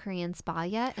been to a Korean spa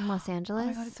yet in Los Angeles? Oh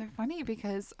my God, it's so funny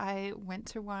because I went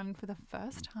to one for the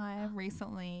first time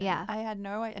recently. Yeah. I had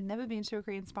never been to a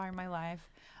Korean spa in my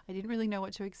life. I didn't really know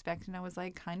what to expect and I was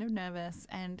like kind of nervous,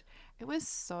 and it was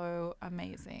so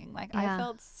amazing. Like, I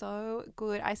felt so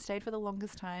good. I stayed for the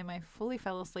longest time. I fully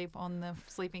fell asleep on the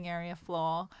sleeping area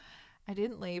floor. I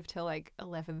didn't leave till like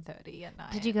 11:30 at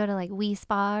night. Did you go to like Wee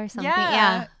Spa or something?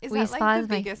 Yeah. Is Wee that, Spa like, is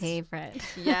the my biggest? favorite.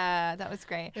 Yeah, that was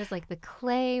great. There's like the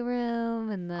clay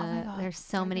room and Oh my God, there's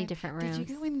so many good. different rooms. Did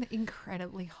you go in the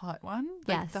incredibly hot one?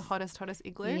 Like Yes. the hottest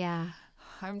igloo? Yeah.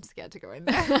 I'm scared to go in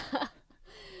there.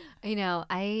 I know.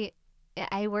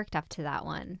 I worked up to that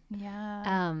one.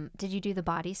 Yeah. Did you do the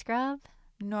body scrub?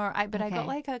 No, but I got Okay.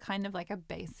 like a kind of like a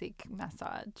basic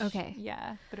massage. Okay.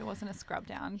 Yeah, but it wasn't a scrub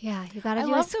down. Yeah, you got to I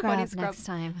do a love the body scrub scrub. next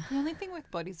time. The only thing with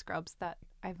body scrubs that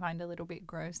I find a little bit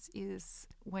gross is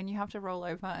when you have to roll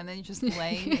over and then you're just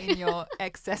laying in your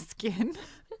excess skin.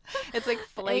 It's like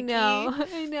flaky.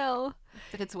 I know.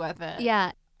 But it's worth it.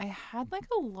 Yeah. I had like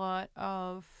a lot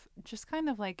of just kind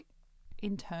of like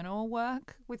internal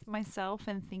work with myself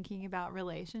and thinking about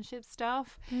relationship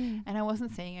stuff. And I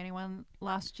wasn't seeing anyone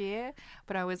last year,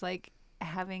 but I was like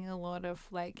having a lot of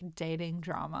like dating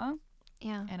drama.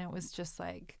 Yeah. And it was just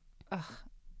like, ugh,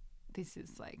 this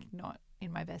is like not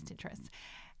in my best interest.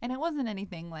 And it wasn't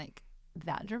anything like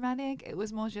that dramatic. It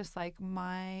was more just like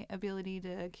my ability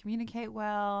to communicate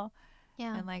well.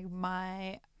 Yeah. And like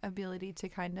my ability to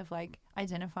kind of like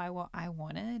identify what I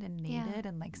wanted and needed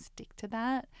and like stick to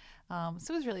that.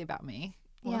 So it was really about me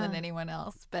more than anyone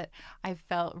else. But I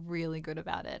felt really good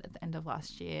about it at the end of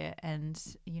last year. And,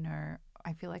 you know,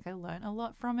 I feel like I learned a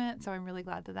lot from it. So I'm really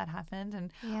glad that happened.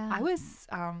 And I was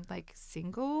like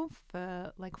single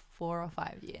for like 4 or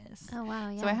 5 years. Oh, wow.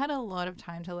 Yeah. So I had a lot of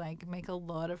time to like make a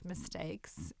lot of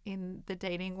mistakes in the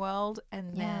dating world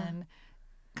and then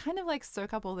kind of like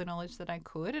soak up all the knowledge that I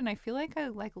could. And I feel like I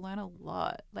like learned a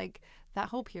lot. Like that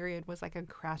whole period was like a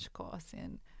crash course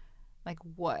in like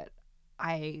what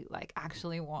I like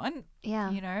actually want.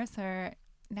 Yeah. You know, so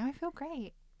now I feel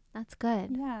great. That's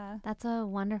good. Yeah. That's a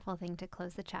wonderful thing to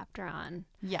close the chapter on.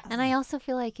 Yes. And I also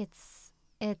feel like it's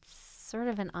sort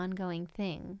of an ongoing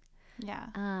thing. Yeah.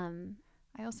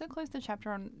 I also closed the chapter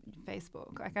on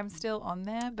Facebook. Like I'm still on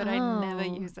there, but I never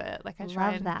use it. Like I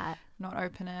try and not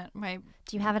open it.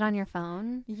 Do you have it on your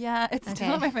phone? Yeah, it's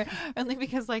still on my phone. Only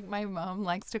because like my mom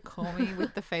likes to call me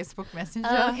with the Facebook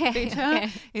Messenger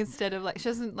feature instead of like she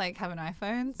doesn't like have an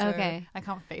iPhone, so I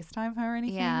can't FaceTime her or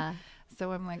anything. Yeah.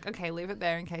 So I'm like, okay, leave it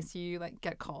there in case you like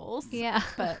get calls. Yeah.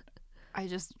 But I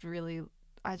just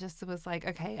was like,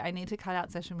 okay, I need to cut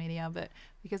out social media, but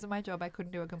because of my job, I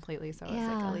couldn't do it completely. So I was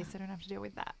like, at least I don't have to deal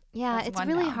with that. Yeah, That's it's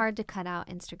really hard to cut out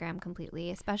Instagram completely,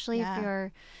 especially if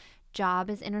your job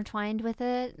is intertwined with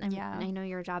it. I know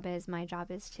your job is, my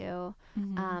job is too.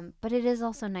 Mm-hmm. But it is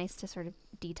also nice to sort of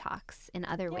detox in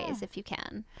other ways if you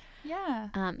can. Yeah.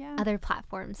 Other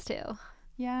platforms too.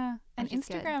 Yeah. And Which is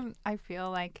Instagram, good. I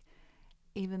feel like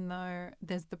even though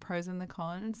there's the pros and the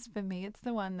cons, for me, it's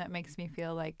the one that makes me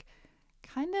feel like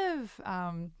kind of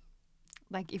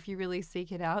like if you really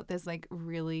seek it out, there's like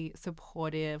really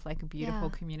supportive, like beautiful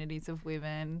communities of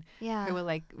women who are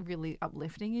like really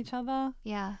uplifting each other.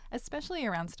 Yeah. Especially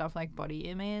around stuff like body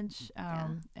image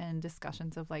and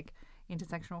discussions of like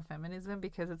intersectional feminism,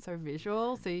 because it's so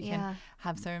visual. So you can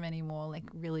have so many more like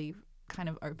really kind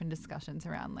of open discussions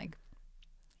around like,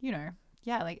 you know,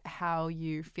 like how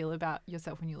you feel about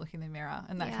yourself when you look in the mirror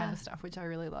and that kind of stuff, which I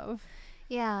really love.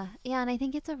 Yeah. And I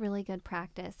think it's a really good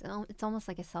practice. It's almost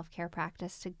like a self-care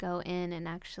practice to go in and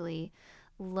actually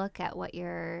look at what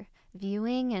you're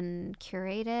viewing and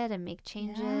curate it and make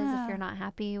changes if you're not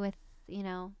happy with, you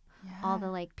know, all the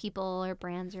like people or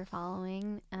brands you're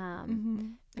following.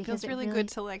 It feels really good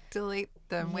to like delete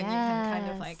them when you can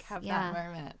kind of like have that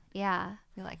moment. Yeah.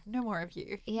 You're like, no more of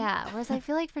you. Yeah. Whereas I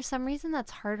feel like for some reason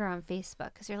that's harder on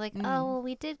Facebook because you're like, oh, well,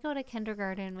 we did go to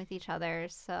kindergarten with each other.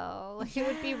 So like, it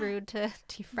would be rude to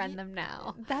defriend them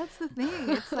now. That's the thing.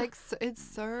 It's like, it's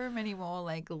so many more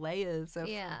like layers of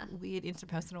weird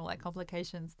interpersonal like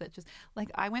complications that just like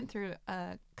I went through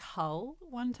a cull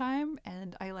one time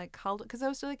and I like culled it because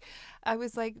I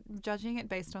was like judging it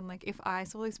based on like if I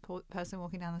saw this person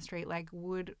walking down the street, like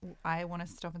would I want to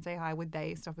stop and say hi? Would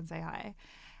they stop and say hi?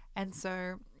 And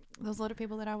so there's a lot of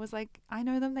people that I was like, I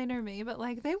know them, they know me, but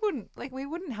like they wouldn't, like we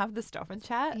wouldn't have the stop and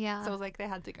chat. Yeah. So I was like, they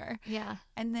had to go. Yeah.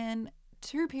 And then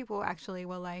 2 people actually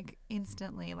were like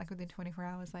instantly, like within 24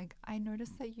 hours, like I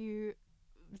noticed that you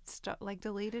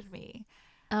deleted me.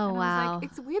 Oh, and wow. I was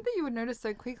like, it's weird that you would notice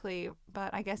so quickly,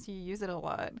 but I guess you use it a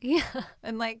lot. Yeah.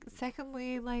 And like,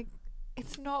 secondly, like,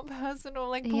 it's not personal.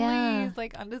 Like, please,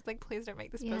 please don't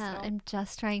make this personal. I'm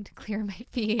just trying to clear my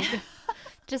feed.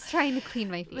 Just trying to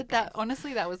clean my feed. But that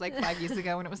was like 5 years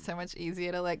ago when it was so much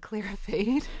easier to like clear a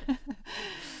feed.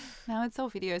 Now it's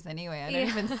all videos anyway. I don't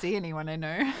even see anyone I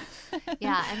know.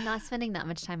 Yeah, I'm not spending that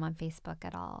much time on Facebook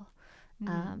at all,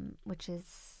 which is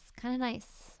kind of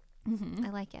nice. I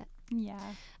like it.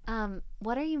 Yeah.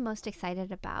 What are you most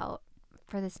excited about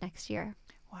for this next year?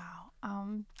 Wow.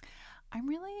 I'm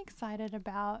really excited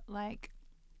about like,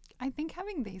 I think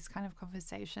having these kind of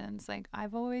conversations, like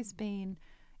I've always been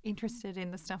interested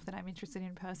in the stuff that I'm interested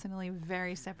in personally,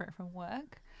 very separate from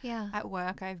work. Yeah. At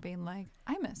work, I've been like,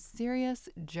 I'm a serious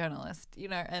journalist, you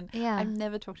know, and Yeah. I've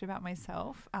never talked about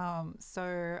myself.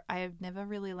 So I have never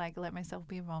really like let myself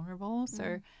be vulnerable.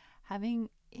 So having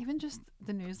even just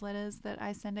the newsletters that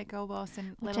I send at Girl Boss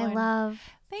and which I love.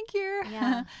 Thank you.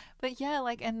 Yeah. But yeah,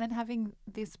 like, and then having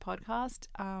this podcast,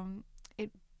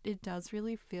 it does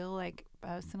really feel like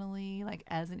personally, like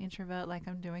as an introvert, like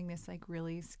I'm doing this like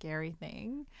really scary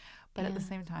thing. But at the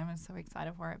same time, I'm so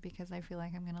excited for it because I feel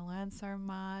like I'm going to learn so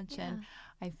much. Yeah. And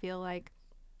I feel like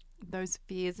those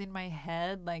fears in my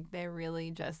head, like they're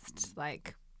really just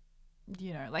like,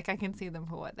 you know, like I can see them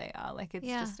for what they are. Like it's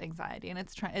just anxiety, and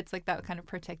it's like that kind of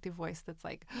protective voice that's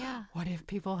like, what if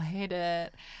people hate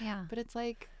it? Yeah. But it's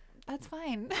like, that's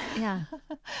fine. Yeah.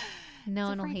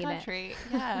 No It's one a will free hate country.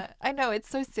 Yeah, I know, it's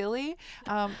so silly.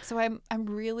 So I'm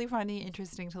really finding it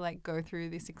interesting to like go through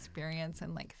this experience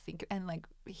and like think and like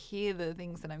hear the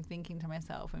things that I'm thinking to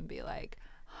myself and be like,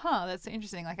 huh, that's so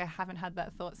interesting. Like I haven't had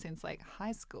that thought since like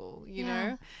high school, you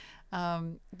know?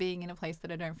 Being in a place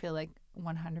that I don't feel like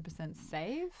 100%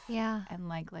 safe. Yeah. And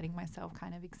like letting myself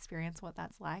kind of experience what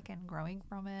that's like and growing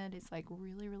from it is like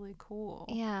really, really cool.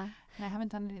 Yeah. And I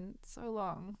haven't done it in so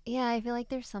long. Yeah, I feel like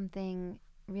there's something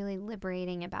really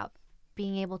liberating about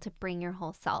being able to bring your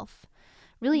whole self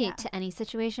really to any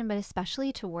situation, but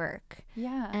especially to work.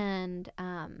 Yeah. And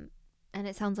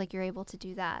it sounds like you're able to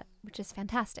do that, which is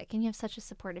fantastic. And you have such a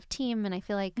supportive team. And I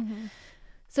feel like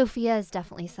Sophia is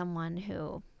definitely someone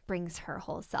who brings her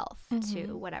whole self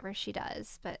to whatever she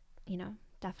does, but you know,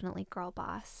 definitely girl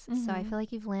boss. So I feel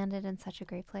like you've landed in such a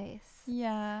great place.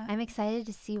 Yeah. I'm excited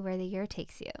to see where the year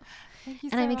takes you. Thank you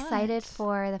and so I'm excited much.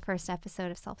 for the first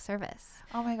episode of Self-Service.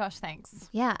 Oh my gosh, thanks.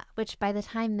 Yeah, which by the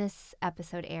time this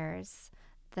episode airs,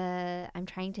 I'm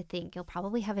trying to think you'll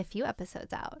probably have a few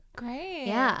episodes out. Great.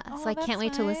 Yeah. Oh, So I can't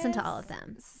wait to listen to nice. all of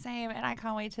them. Same. And I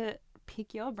can't wait to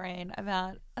pick your brain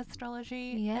about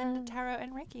astrology and tarot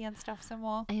and Reiki and stuff some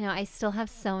more. I know. I still have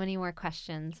so many more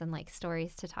questions and like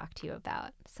stories to talk to you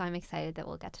about. So I'm excited that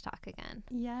we'll get to talk again.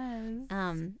 Yes.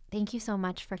 Thank you so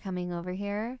much for coming over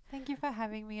here. Thank you for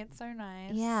having me. It's so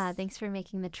nice. Yeah. Thanks for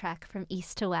making the trek from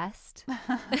east to west.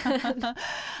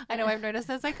 I know. I've noticed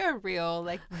there's like a real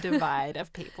like divide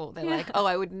of people. They're like, oh,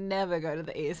 I would never go to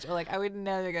the east, or like I would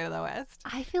never go to the west.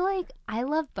 I feel like I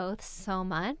love both so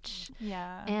much.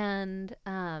 Yeah.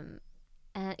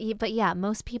 But yeah,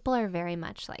 most people are very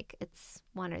much like it's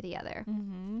one or the other.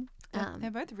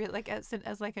 They're both really like as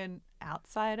like an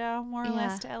outsider more or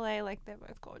less to LA. Like they're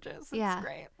both gorgeous. It's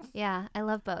great. Yeah, I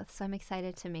love both. So I'm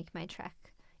excited to make my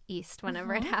trek east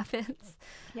whenever it happens.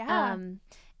 Yeah.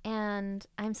 And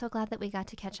I'm so glad that we got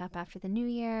to catch up after the new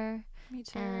year. Me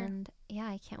too. And yeah,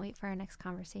 I can't wait for our next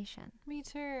conversation. Me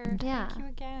too. Yeah. Thank you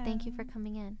again. Thank you for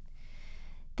coming in.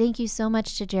 Thank you so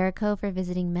much to Jericho for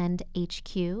visiting Mend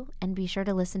HQ, and be sure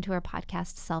to listen to our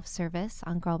podcast Self-Service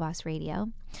on Girl Boss Radio.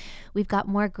 We've got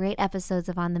more great episodes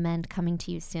of On the Mend coming to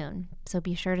you soon, so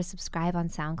be sure to subscribe on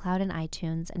SoundCloud and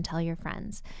iTunes and tell your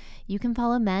friends. You can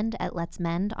follow Mend at Let's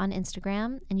Mend on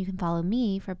Instagram, and you can follow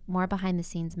me for more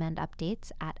behind-the-scenes Mend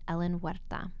updates at Ellen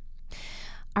Huerta.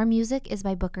 Our music is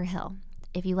by Booker Hill.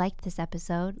 If you liked this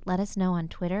episode, let us know on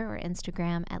Twitter or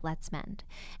Instagram at Let's Mend.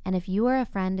 And if you or a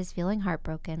friend is feeling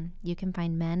heartbroken, you can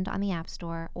find Mend on the App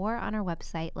Store or on our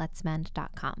website,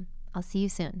 letsmend.com. I'll see you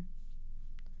soon.